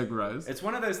fingers are gross. It's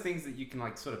one of those things that you can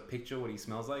like sort of picture what he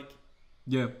smells like.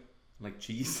 Yeah. Like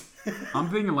cheese. I'm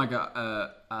thinking like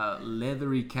a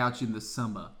leathery couch in the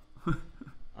summer.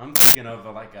 I'm thinking of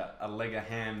a leg of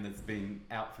ham that's been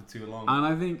out for too long. And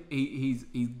I think he's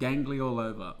gangly all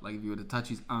over. Like if you were to touch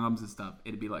his arms and stuff,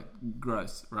 it'd be like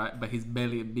gross, right? But his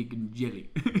belly and big and jelly.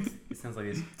 It sounds like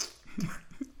this.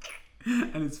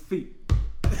 And his feet.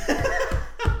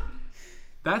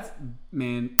 That's,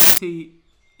 man, E.T.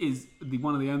 is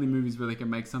one of the only movies where they can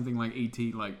make something like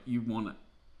E.T. like you want it.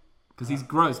 Because he's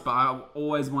gross, but I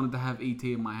always wanted to have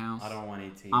E.T. in my house. I don't want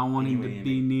E.T. I want him to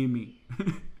be near me.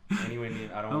 Anywhere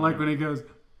near. I don't I want like him. when he goes...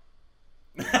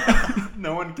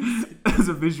 No one can see. As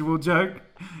a visual joke,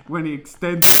 when he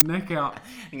extends his neck out.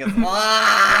 He goes,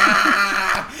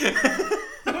 "Ah!"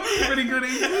 That's pretty good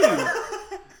E.T.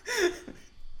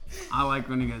 I like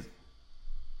when he goes...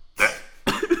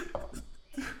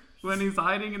 When he's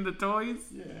hiding in the toys.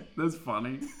 Yeah. That's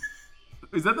funny.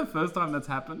 Is that the first time that's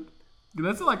happened?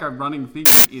 That's like a running thing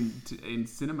in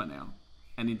cinema now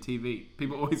and in TV.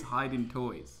 People always hide in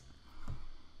toys.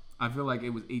 I feel like it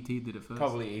was E.T. did it first.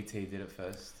 Probably E.T. did it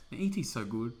first. E.T.'s so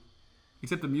good.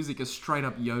 Except the music is straight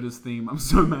up Yoda's theme. I'm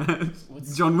so mad.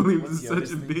 John Williams is such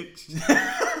a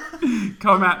bitch.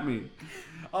 Come at me.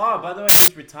 Oh, by the way,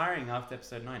 he's retiring after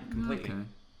episode 9 completely. Okay.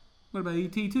 What about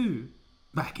E.T. 2?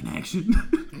 Back in action.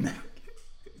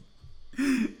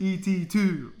 E.T.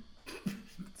 2.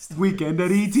 Weekend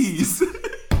at E.T.'s.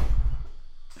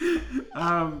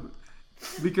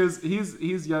 Because here's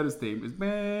Yoda's theme. It's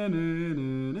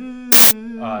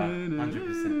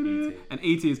 100% E.T. And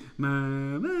E.T. is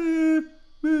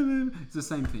it's the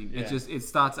same thing. Yeah. It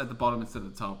starts at the bottom instead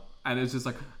of the top. And it's just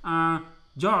like,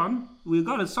 John, we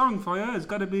got a song for you. It's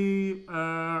got to be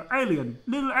Alien.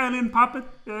 Little alien puppet.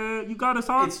 You got a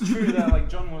song? It's true that like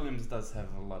John Williams does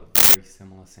have a lot of very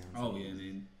similar sounds. Oh yeah,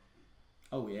 man.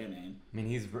 Oh yeah, man. I mean,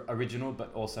 he's original,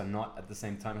 but also not at the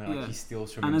same time. Like Yeah. he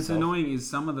steals from And himself. it's annoying is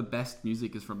some of the best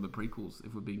music is from the prequels,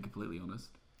 if we're being completely honest.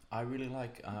 I really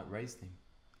like Ray's theme.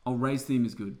 Oh, Ray's theme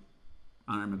is good.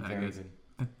 I don't remember how Very it goes. good.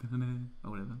 Or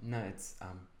whatever. No, it's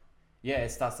yeah,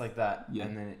 it starts like that, Yeah.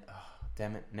 and then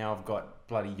damn it, now I've got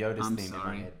bloody Yoda's I'm theme in my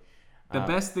sorry. head. The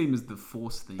best theme is the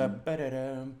Force theme. What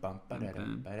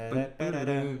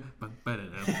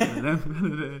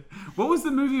was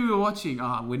the movie we were watching?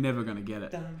 We're never going to get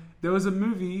it. There was a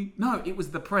movie... No, it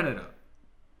was The Predator.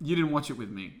 You didn't watch it with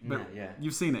me, but No, yeah.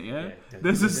 you've seen it, yeah? Yeah.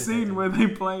 There's a scene where they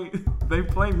play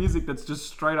music that's just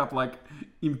straight up like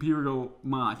Imperial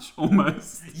March,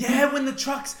 almost. Yeah, when the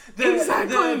trucks,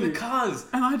 Exactly. the cars.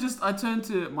 And I turned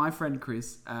to my friend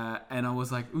Chris, and I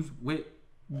was like, where's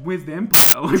the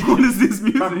Empire? Like, what is this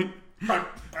music? And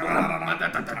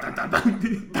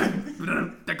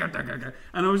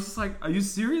I was just like, are you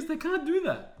serious? They can't do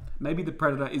that. Maybe the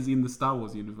Predator is in the Star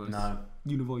Wars universe. No.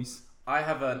 Universe. I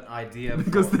have an idea.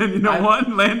 Because then, you know what?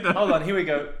 Lando. Hold on, here we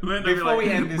go. Lando Before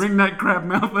we end this, bring that crab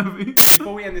mouth over here.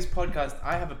 before we end this podcast,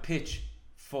 I have a pitch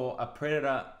for a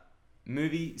Predator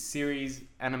movie, series,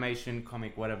 animation,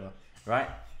 comic, whatever. Right?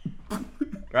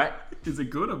 Right? Is it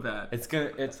good or bad? It's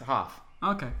half.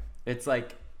 Okay. It's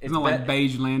like It's not like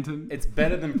Beige Lantern. It's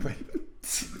better than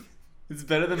It's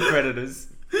better than Predators.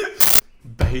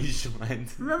 Beige Lantern.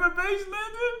 Remember Beige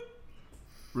Lantern?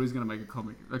 Rue's gonna make a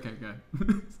comic. Okay, go.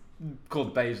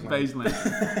 Called Beige Lantern. Beige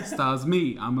Lantern. Stars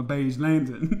me. I'm a Beige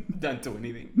Lantern. Don't do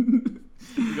anything.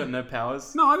 You got no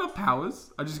powers? No, I got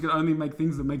powers. I just can only make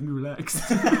things that make me relax.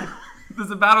 There's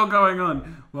a battle going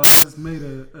on. Well, I just made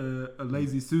a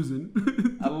lazy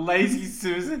Susan. A lazy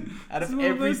Susan? Out of It's one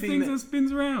of those everything things that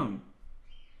spins around.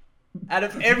 Out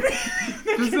of every...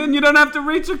 Because then you don't have to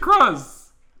reach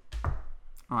across.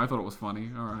 Oh, I thought it was funny.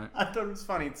 All right. I thought it was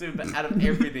funny too, but out of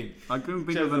everything. I couldn't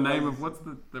think Chose of the the name ones- of what's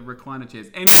the recliner chairs.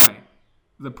 Anyway,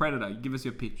 the Predator. Give us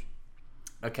your pitch.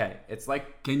 Okay, it's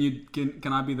like... Can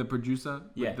I be the producer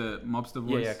Yeah. with the mobster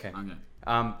voice? Yeah, okay.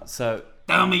 Okay. So...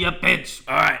 Tell me your pitch.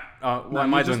 All right. Why No,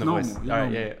 am I you're doing just the normal. voice? You're All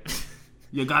right, normal. yeah.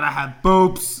 You gotta have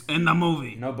boobs in the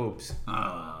movie. No boobs.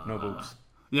 No boobs.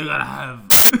 You gotta have.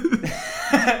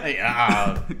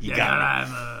 Yeah, You got gotta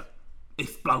have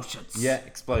explosions. it. Yeah,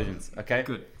 explosions. Okay.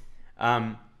 Good.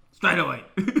 Um, Straight away.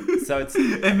 so it's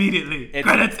Immediately. It's-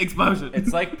 Credits explosion.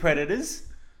 it's like Predators.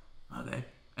 Okay.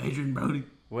 Adrian Brody.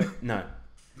 What? No,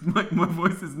 My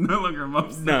voice is no longer a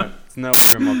mobster. no, it's no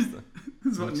longer a mobster.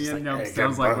 That's what It's just Neil like, Young hey,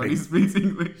 sounds like when Brody. he speaks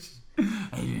English.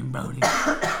 Adrian Brody.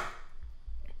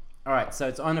 All right, so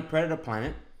it's on a predator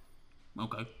planet,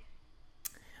 Okay.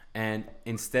 and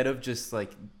instead of just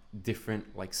like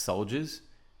different like soldiers,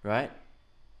 right?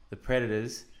 The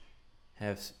predators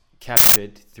have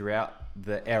captured throughout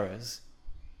the eras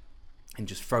and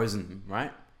just frozen them,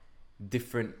 right?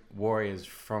 Different warriors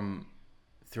from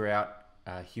throughout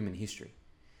human history.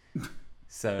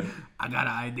 So I got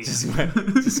an idea.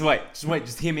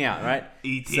 just hear me out, right?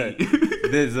 E.T. So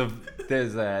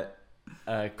there's a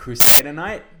Crusader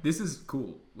Knight, This is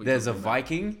cool. what there's a you're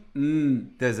talking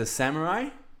Viking, there's a samurai,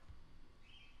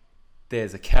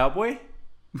 there's a cowboy.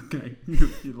 about. Okay.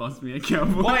 You lost me a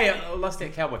cowboy. Why I lost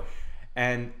that cowboy,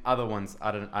 and other ones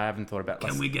I haven't thought about.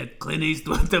 Can we get Clint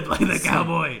Eastwood to play the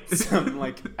cowboy? some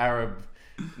like Arab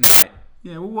knight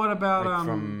Yeah, well, what about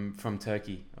like from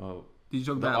Turkey or did you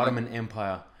talk the about Ottoman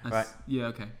Empire, right? Yeah,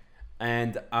 okay.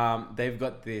 And they've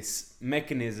got this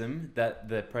mechanism that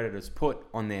the predators put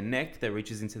on their neck that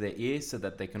reaches into their ears so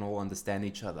that they can all understand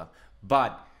each other.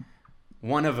 But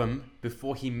one of them,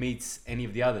 before he meets any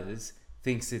of the others,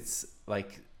 thinks it's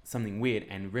like something weird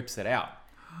and rips it out.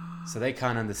 So they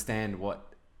can't understand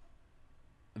what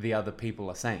the other people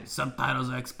are saying. Subtitles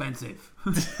are expensive.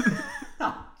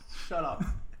 Shut up.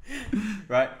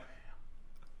 Right?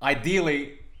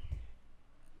 Ideally,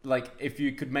 like if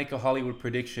you could make a Hollywood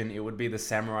prediction, it would be the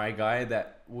samurai guy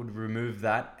that would remove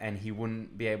that and he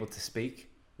wouldn't be able to speak.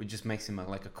 It just makes him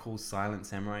like a cool silent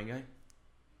samurai guy.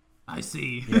 I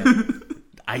see. Yeah.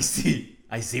 I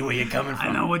see where you're coming from.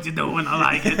 I know what you're doing. I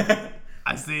like it.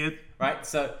 I see it. Right?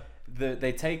 So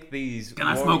they take these... Can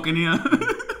I smoke in here?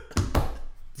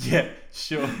 Yeah,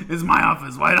 sure. It's my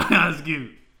office. Why did I ask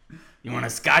you? You want a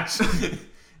scotch?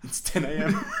 It's 10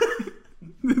 a.m.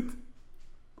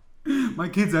 My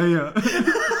kids are here.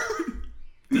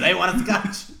 Do they want a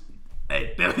scotch?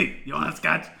 Hey, Billy, you want a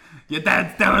scotch? Your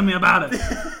dad's telling me about it.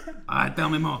 All right, tell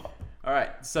me more. All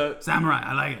right, so Samurai,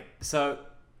 I like it. So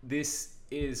this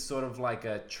is sort of like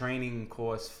a training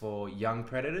course for young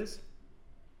predators,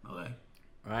 Okay.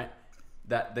 right?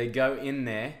 That they go in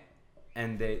there,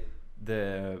 and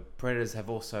the predators have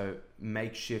also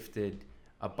makeshifted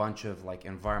a bunch of like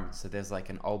environments. So there's like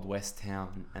an old west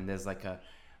town, and there's like a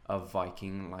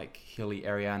Viking like hilly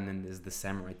area, and then there's the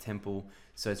samurai temple.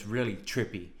 So it's really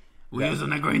trippy. We're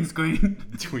using a green screen.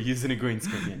 We're using a green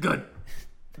screen. Yeah. Good.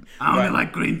 I only Right.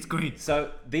 like green screen.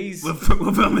 So these We're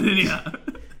filming in here.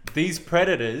 these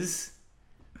predators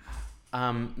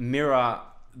mirror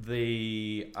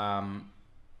the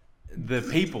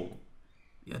people.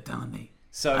 You're telling me.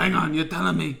 So Hang on, you're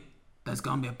telling me there's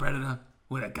gonna be a predator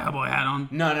with a cowboy hat on?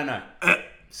 no.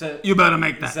 So You better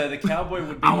make that. so the cowboy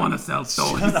would be. I want to sell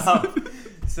toys. Shut up.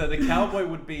 So the cowboy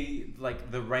would be like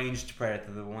the ranged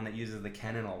predator, the one that uses the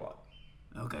cannon a lot,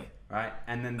 Okay. right?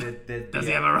 And then there'd Does be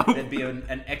he have a rope? There'd be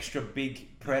an extra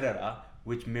big predator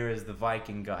which mirrors the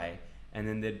Viking guy, and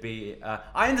then there'd be.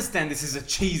 I understand this is a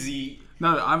cheesy.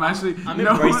 No, I'm actually. I'm you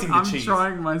know embracing what? the I'm cheese.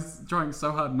 trying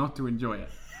so hard not to enjoy it.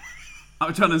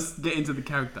 I'm trying to get into the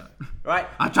character. Right.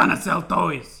 I'm trying to sell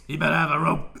toys. He better have a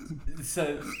rope.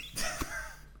 So.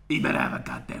 He better have a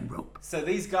goddamn rope. So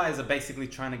these guys are basically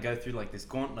trying to go through like this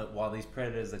gauntlet while these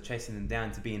predators are chasing them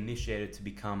down to be initiated to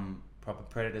become proper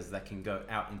predators that can go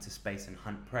out into space and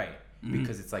hunt prey,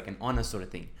 because it's like an honor sort of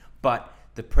thing. But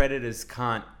the predators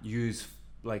can't use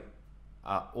like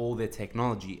all their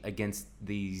technology against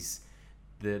the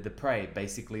prey.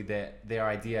 Basically, their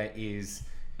idea is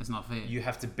It's not fair. you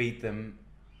have to beat them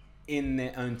in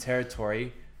their own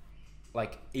territory,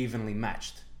 like evenly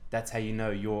matched. That's how you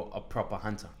know you're a proper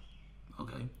hunter.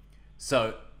 Okay.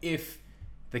 So if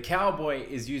the cowboy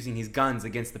is using his guns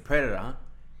against the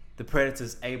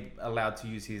predator's allowed to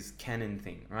use his cannon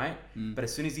thing, right? But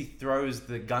as soon as he throws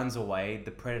the guns away,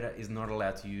 the predator is not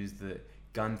allowed to use the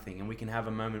gun thing. And we can have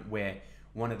a moment where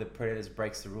one of the predators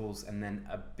breaks the rules, and then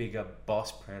a bigger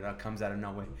boss predator comes out of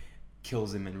nowhere,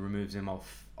 kills him, and removes him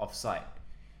off sight.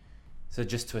 So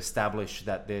just to establish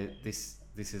that this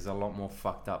is a lot more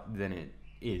fucked up than it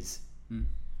is,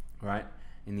 right?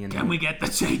 In the end, Can we get the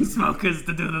Chainsmokers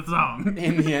to do the song?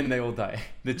 in the end, they all die.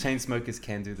 The Chainsmokers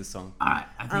can do the song. Alright,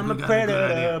 I think I'm we a got predator. a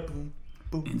good idea. Boom,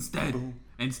 boom, Instead, boom.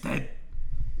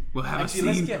 we'll have Actually,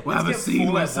 a scene.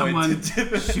 Fall Where Out Boy someone to do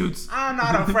the- shoots. I'm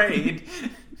not afraid.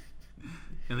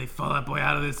 And they Fall Out Boy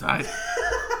out of this, right?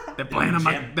 They're playing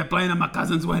at my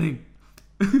cousin's wedding.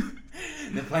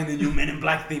 They're playing the new Men in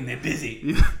Black theme. They're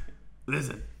busy.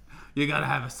 Listen, you gotta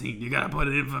have a scene. You gotta put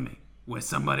it in for me, where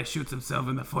somebody shoots himself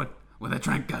in the foot with a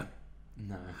trank gun.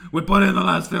 No, We put it in the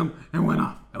last film and went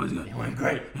off. It was good. it went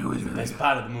great. It was the really best good.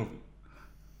 part of the movie.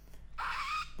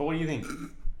 But what do you think?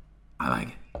 I like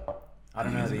it. I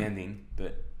don't know the ending,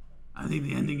 but I think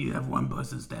the ending, you have one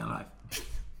person stay alive.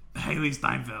 Haley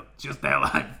Steinfeld, just stay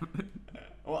alive.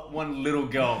 one little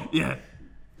girl. Yeah.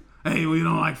 Hey, we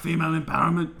don't like female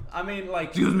empowerment. I mean, like,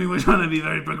 Excuse me, we're trying to be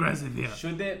very progressive here.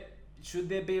 should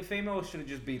there be a female, or should it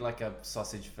just be like a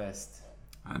sausage fest?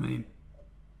 I mean,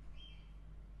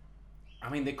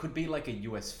 there could be like a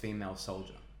US female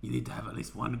soldier. you need to have at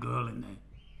least one girl in there,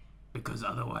 because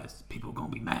otherwise people gonna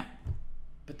be mad.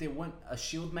 But there weren't a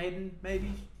shield maiden,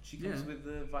 maybe? She comes Yeah. with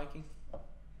the Viking?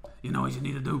 You know what you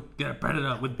need to do? Get a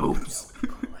predator with boobs.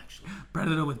 Cool, actually.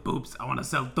 Predator with boobs. I want to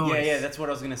sell toys. Yeah, that's what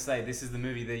I was going to say. This is the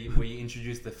movie where you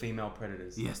introduce the female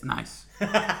predators. Yes, nice.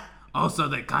 Also,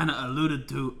 they kind of alluded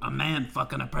to a man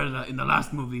fucking a predator in the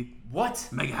last movie. What?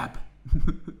 Make it happen.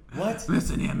 What?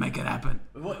 Listen here, make it happen.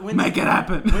 When Make it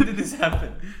happen. When did this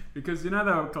happen? Because you know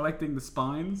they were collecting the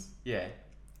spines. Yeah.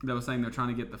 They were saying they're trying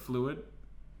to get the fluid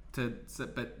to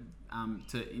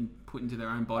put into their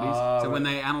own bodies. So when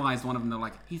they analyzed one of them, they're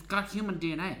like, he's got human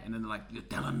DNA. And then they're like, you're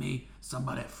telling me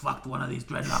somebody fucked one of these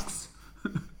dreadlocks?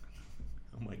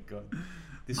 Oh my god.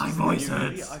 This My was the voice new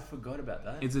movie? hurts. I forgot about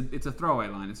that. It's a throwaway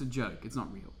line. It's a joke. It's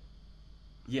not real.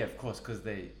 Yeah, of course, because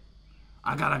they...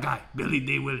 I got a guy, Billy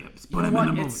D. Williams. You Put know him what? in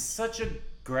the movie. It's such a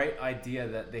great idea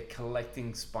that they're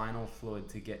collecting spinal fluid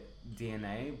to get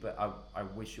DNA, but I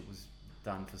wish it was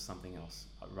done for something else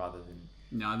rather than...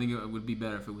 No, I think it would be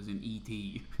better if it was in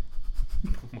E.T. Oh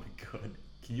my god.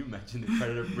 Can you imagine the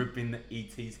predator ripping the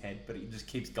E.T.'s head, but he just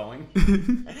keeps going?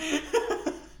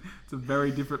 It's a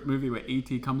very different movie where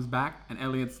E.T. comes back and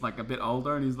Elliot's like a bit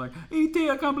older and he's like, E.T.,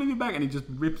 I can't believe you're back. And he just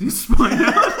rips his spine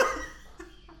out.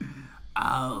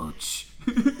 Ouch.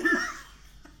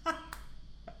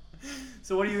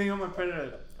 So what do you think of my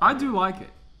predator? I do like it.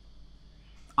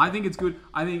 I think it's good.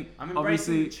 I think I'm embracing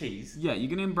obviously the cheese. Yeah, you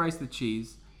can embrace the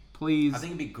cheese. Please. I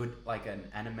think it'd be good, like an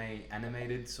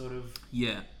animated sort of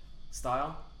Yeah.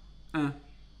 style.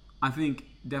 I think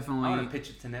definitely. I want to pitch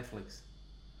it to Netflix.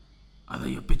 I thought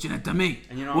you're pitching it to me.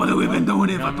 And you know what have we been doing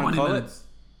here you know for what I'm 20 gonna call minutes?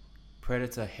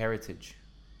 Predator Heritage.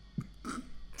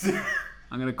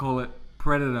 I'm gonna call it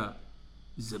Predator.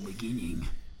 The beginning.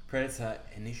 Predator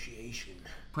Initiation.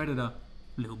 Predator,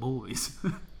 little boys.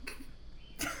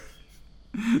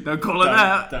 Don't call it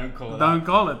that. Don't call it Don't that.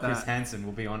 call it that. Chris Hansen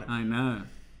will be on it. I know.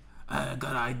 I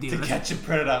got an idea. To catch a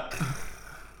predator.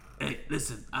 Hey,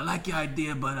 listen, I like your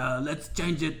idea, but let's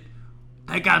change it.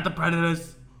 Take out the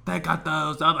Predators. Take out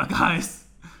those other guys.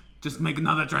 Just make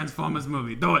another Transformers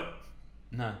movie. Do it.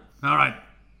 No. All right.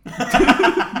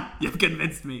 You've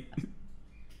convinced me.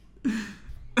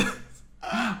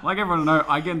 Like everyone know,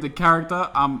 I get into character.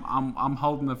 I'm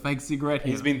holding a fake cigarette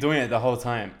here. He's been doing it the whole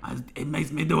time. It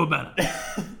makes me do better.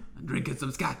 I'm drinking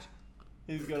some scotch.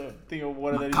 He's got a thing of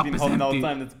water My that he's cup been is holding the whole empty.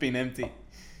 time that's been empty.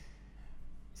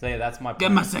 So yeah, that's my Get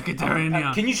point. my secretary in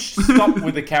here. Can you stop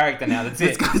with the character now? That's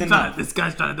it. It's enough. This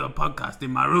guy's trying to do a podcast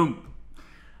in my room.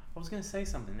 I was going to say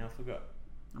something, now I forgot.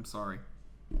 I'm sorry.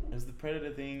 There's the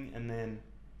Predator thing, and then...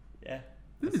 Yeah.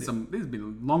 This has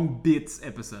been long bits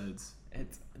episodes.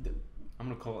 I'm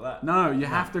going to call it that. No, you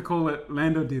have to call it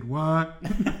Lando did what?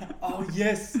 Oh,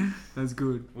 yes. That's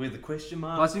good. With the question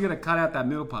mark. Plus, you're going to cut out that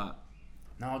middle part.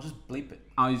 No, I'll just bleep it.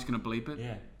 Oh, you're just going to bleep it?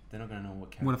 Yeah. They're not going to know what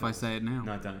character. What if I say it now?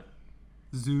 No, don't.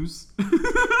 Zeus.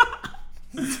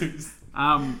 Zeus.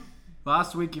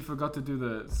 Last week you forgot to do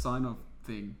the sign-off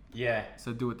thing. Yeah.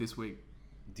 So do it this week.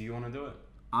 Do you want to do it?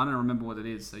 I don't remember what it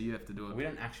is, so you have to do it. We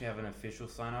don't actually have an official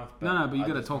sign-off. No, but you I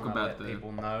gotta just talk wanna about let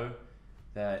people know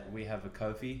that we have a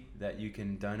Ko-fi that you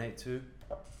can donate to,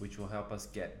 which will help us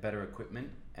get better equipment.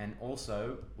 And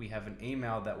also, we have an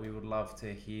email that we would love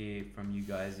to hear from you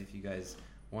guys if you guys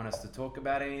want us to talk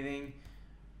about anything.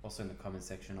 Also in the comment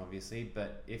section, obviously.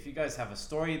 But if you guys have a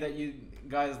story that you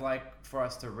guys like for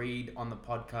us to read on the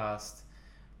podcast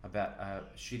about a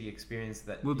shitty experience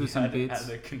that we'll do you some had bits at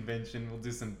the convention, we'll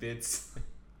do some bits.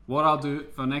 What I'll do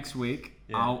for next week,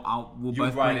 Yeah.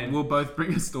 we'll both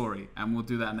bring a story and we'll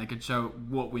do that, and they can show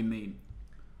what we mean.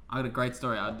 I got a great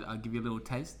story. I'll give you a little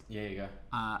taste. Yeah, you go.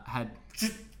 Had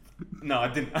No, I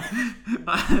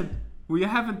didn't. we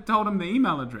haven't told them the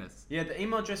email address. Yeah, the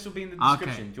email address will be in the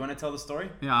description. Okay. Do you want to tell the story?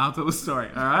 Yeah, I'll tell the story.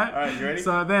 All right. All right, you ready?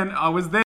 So then I was there.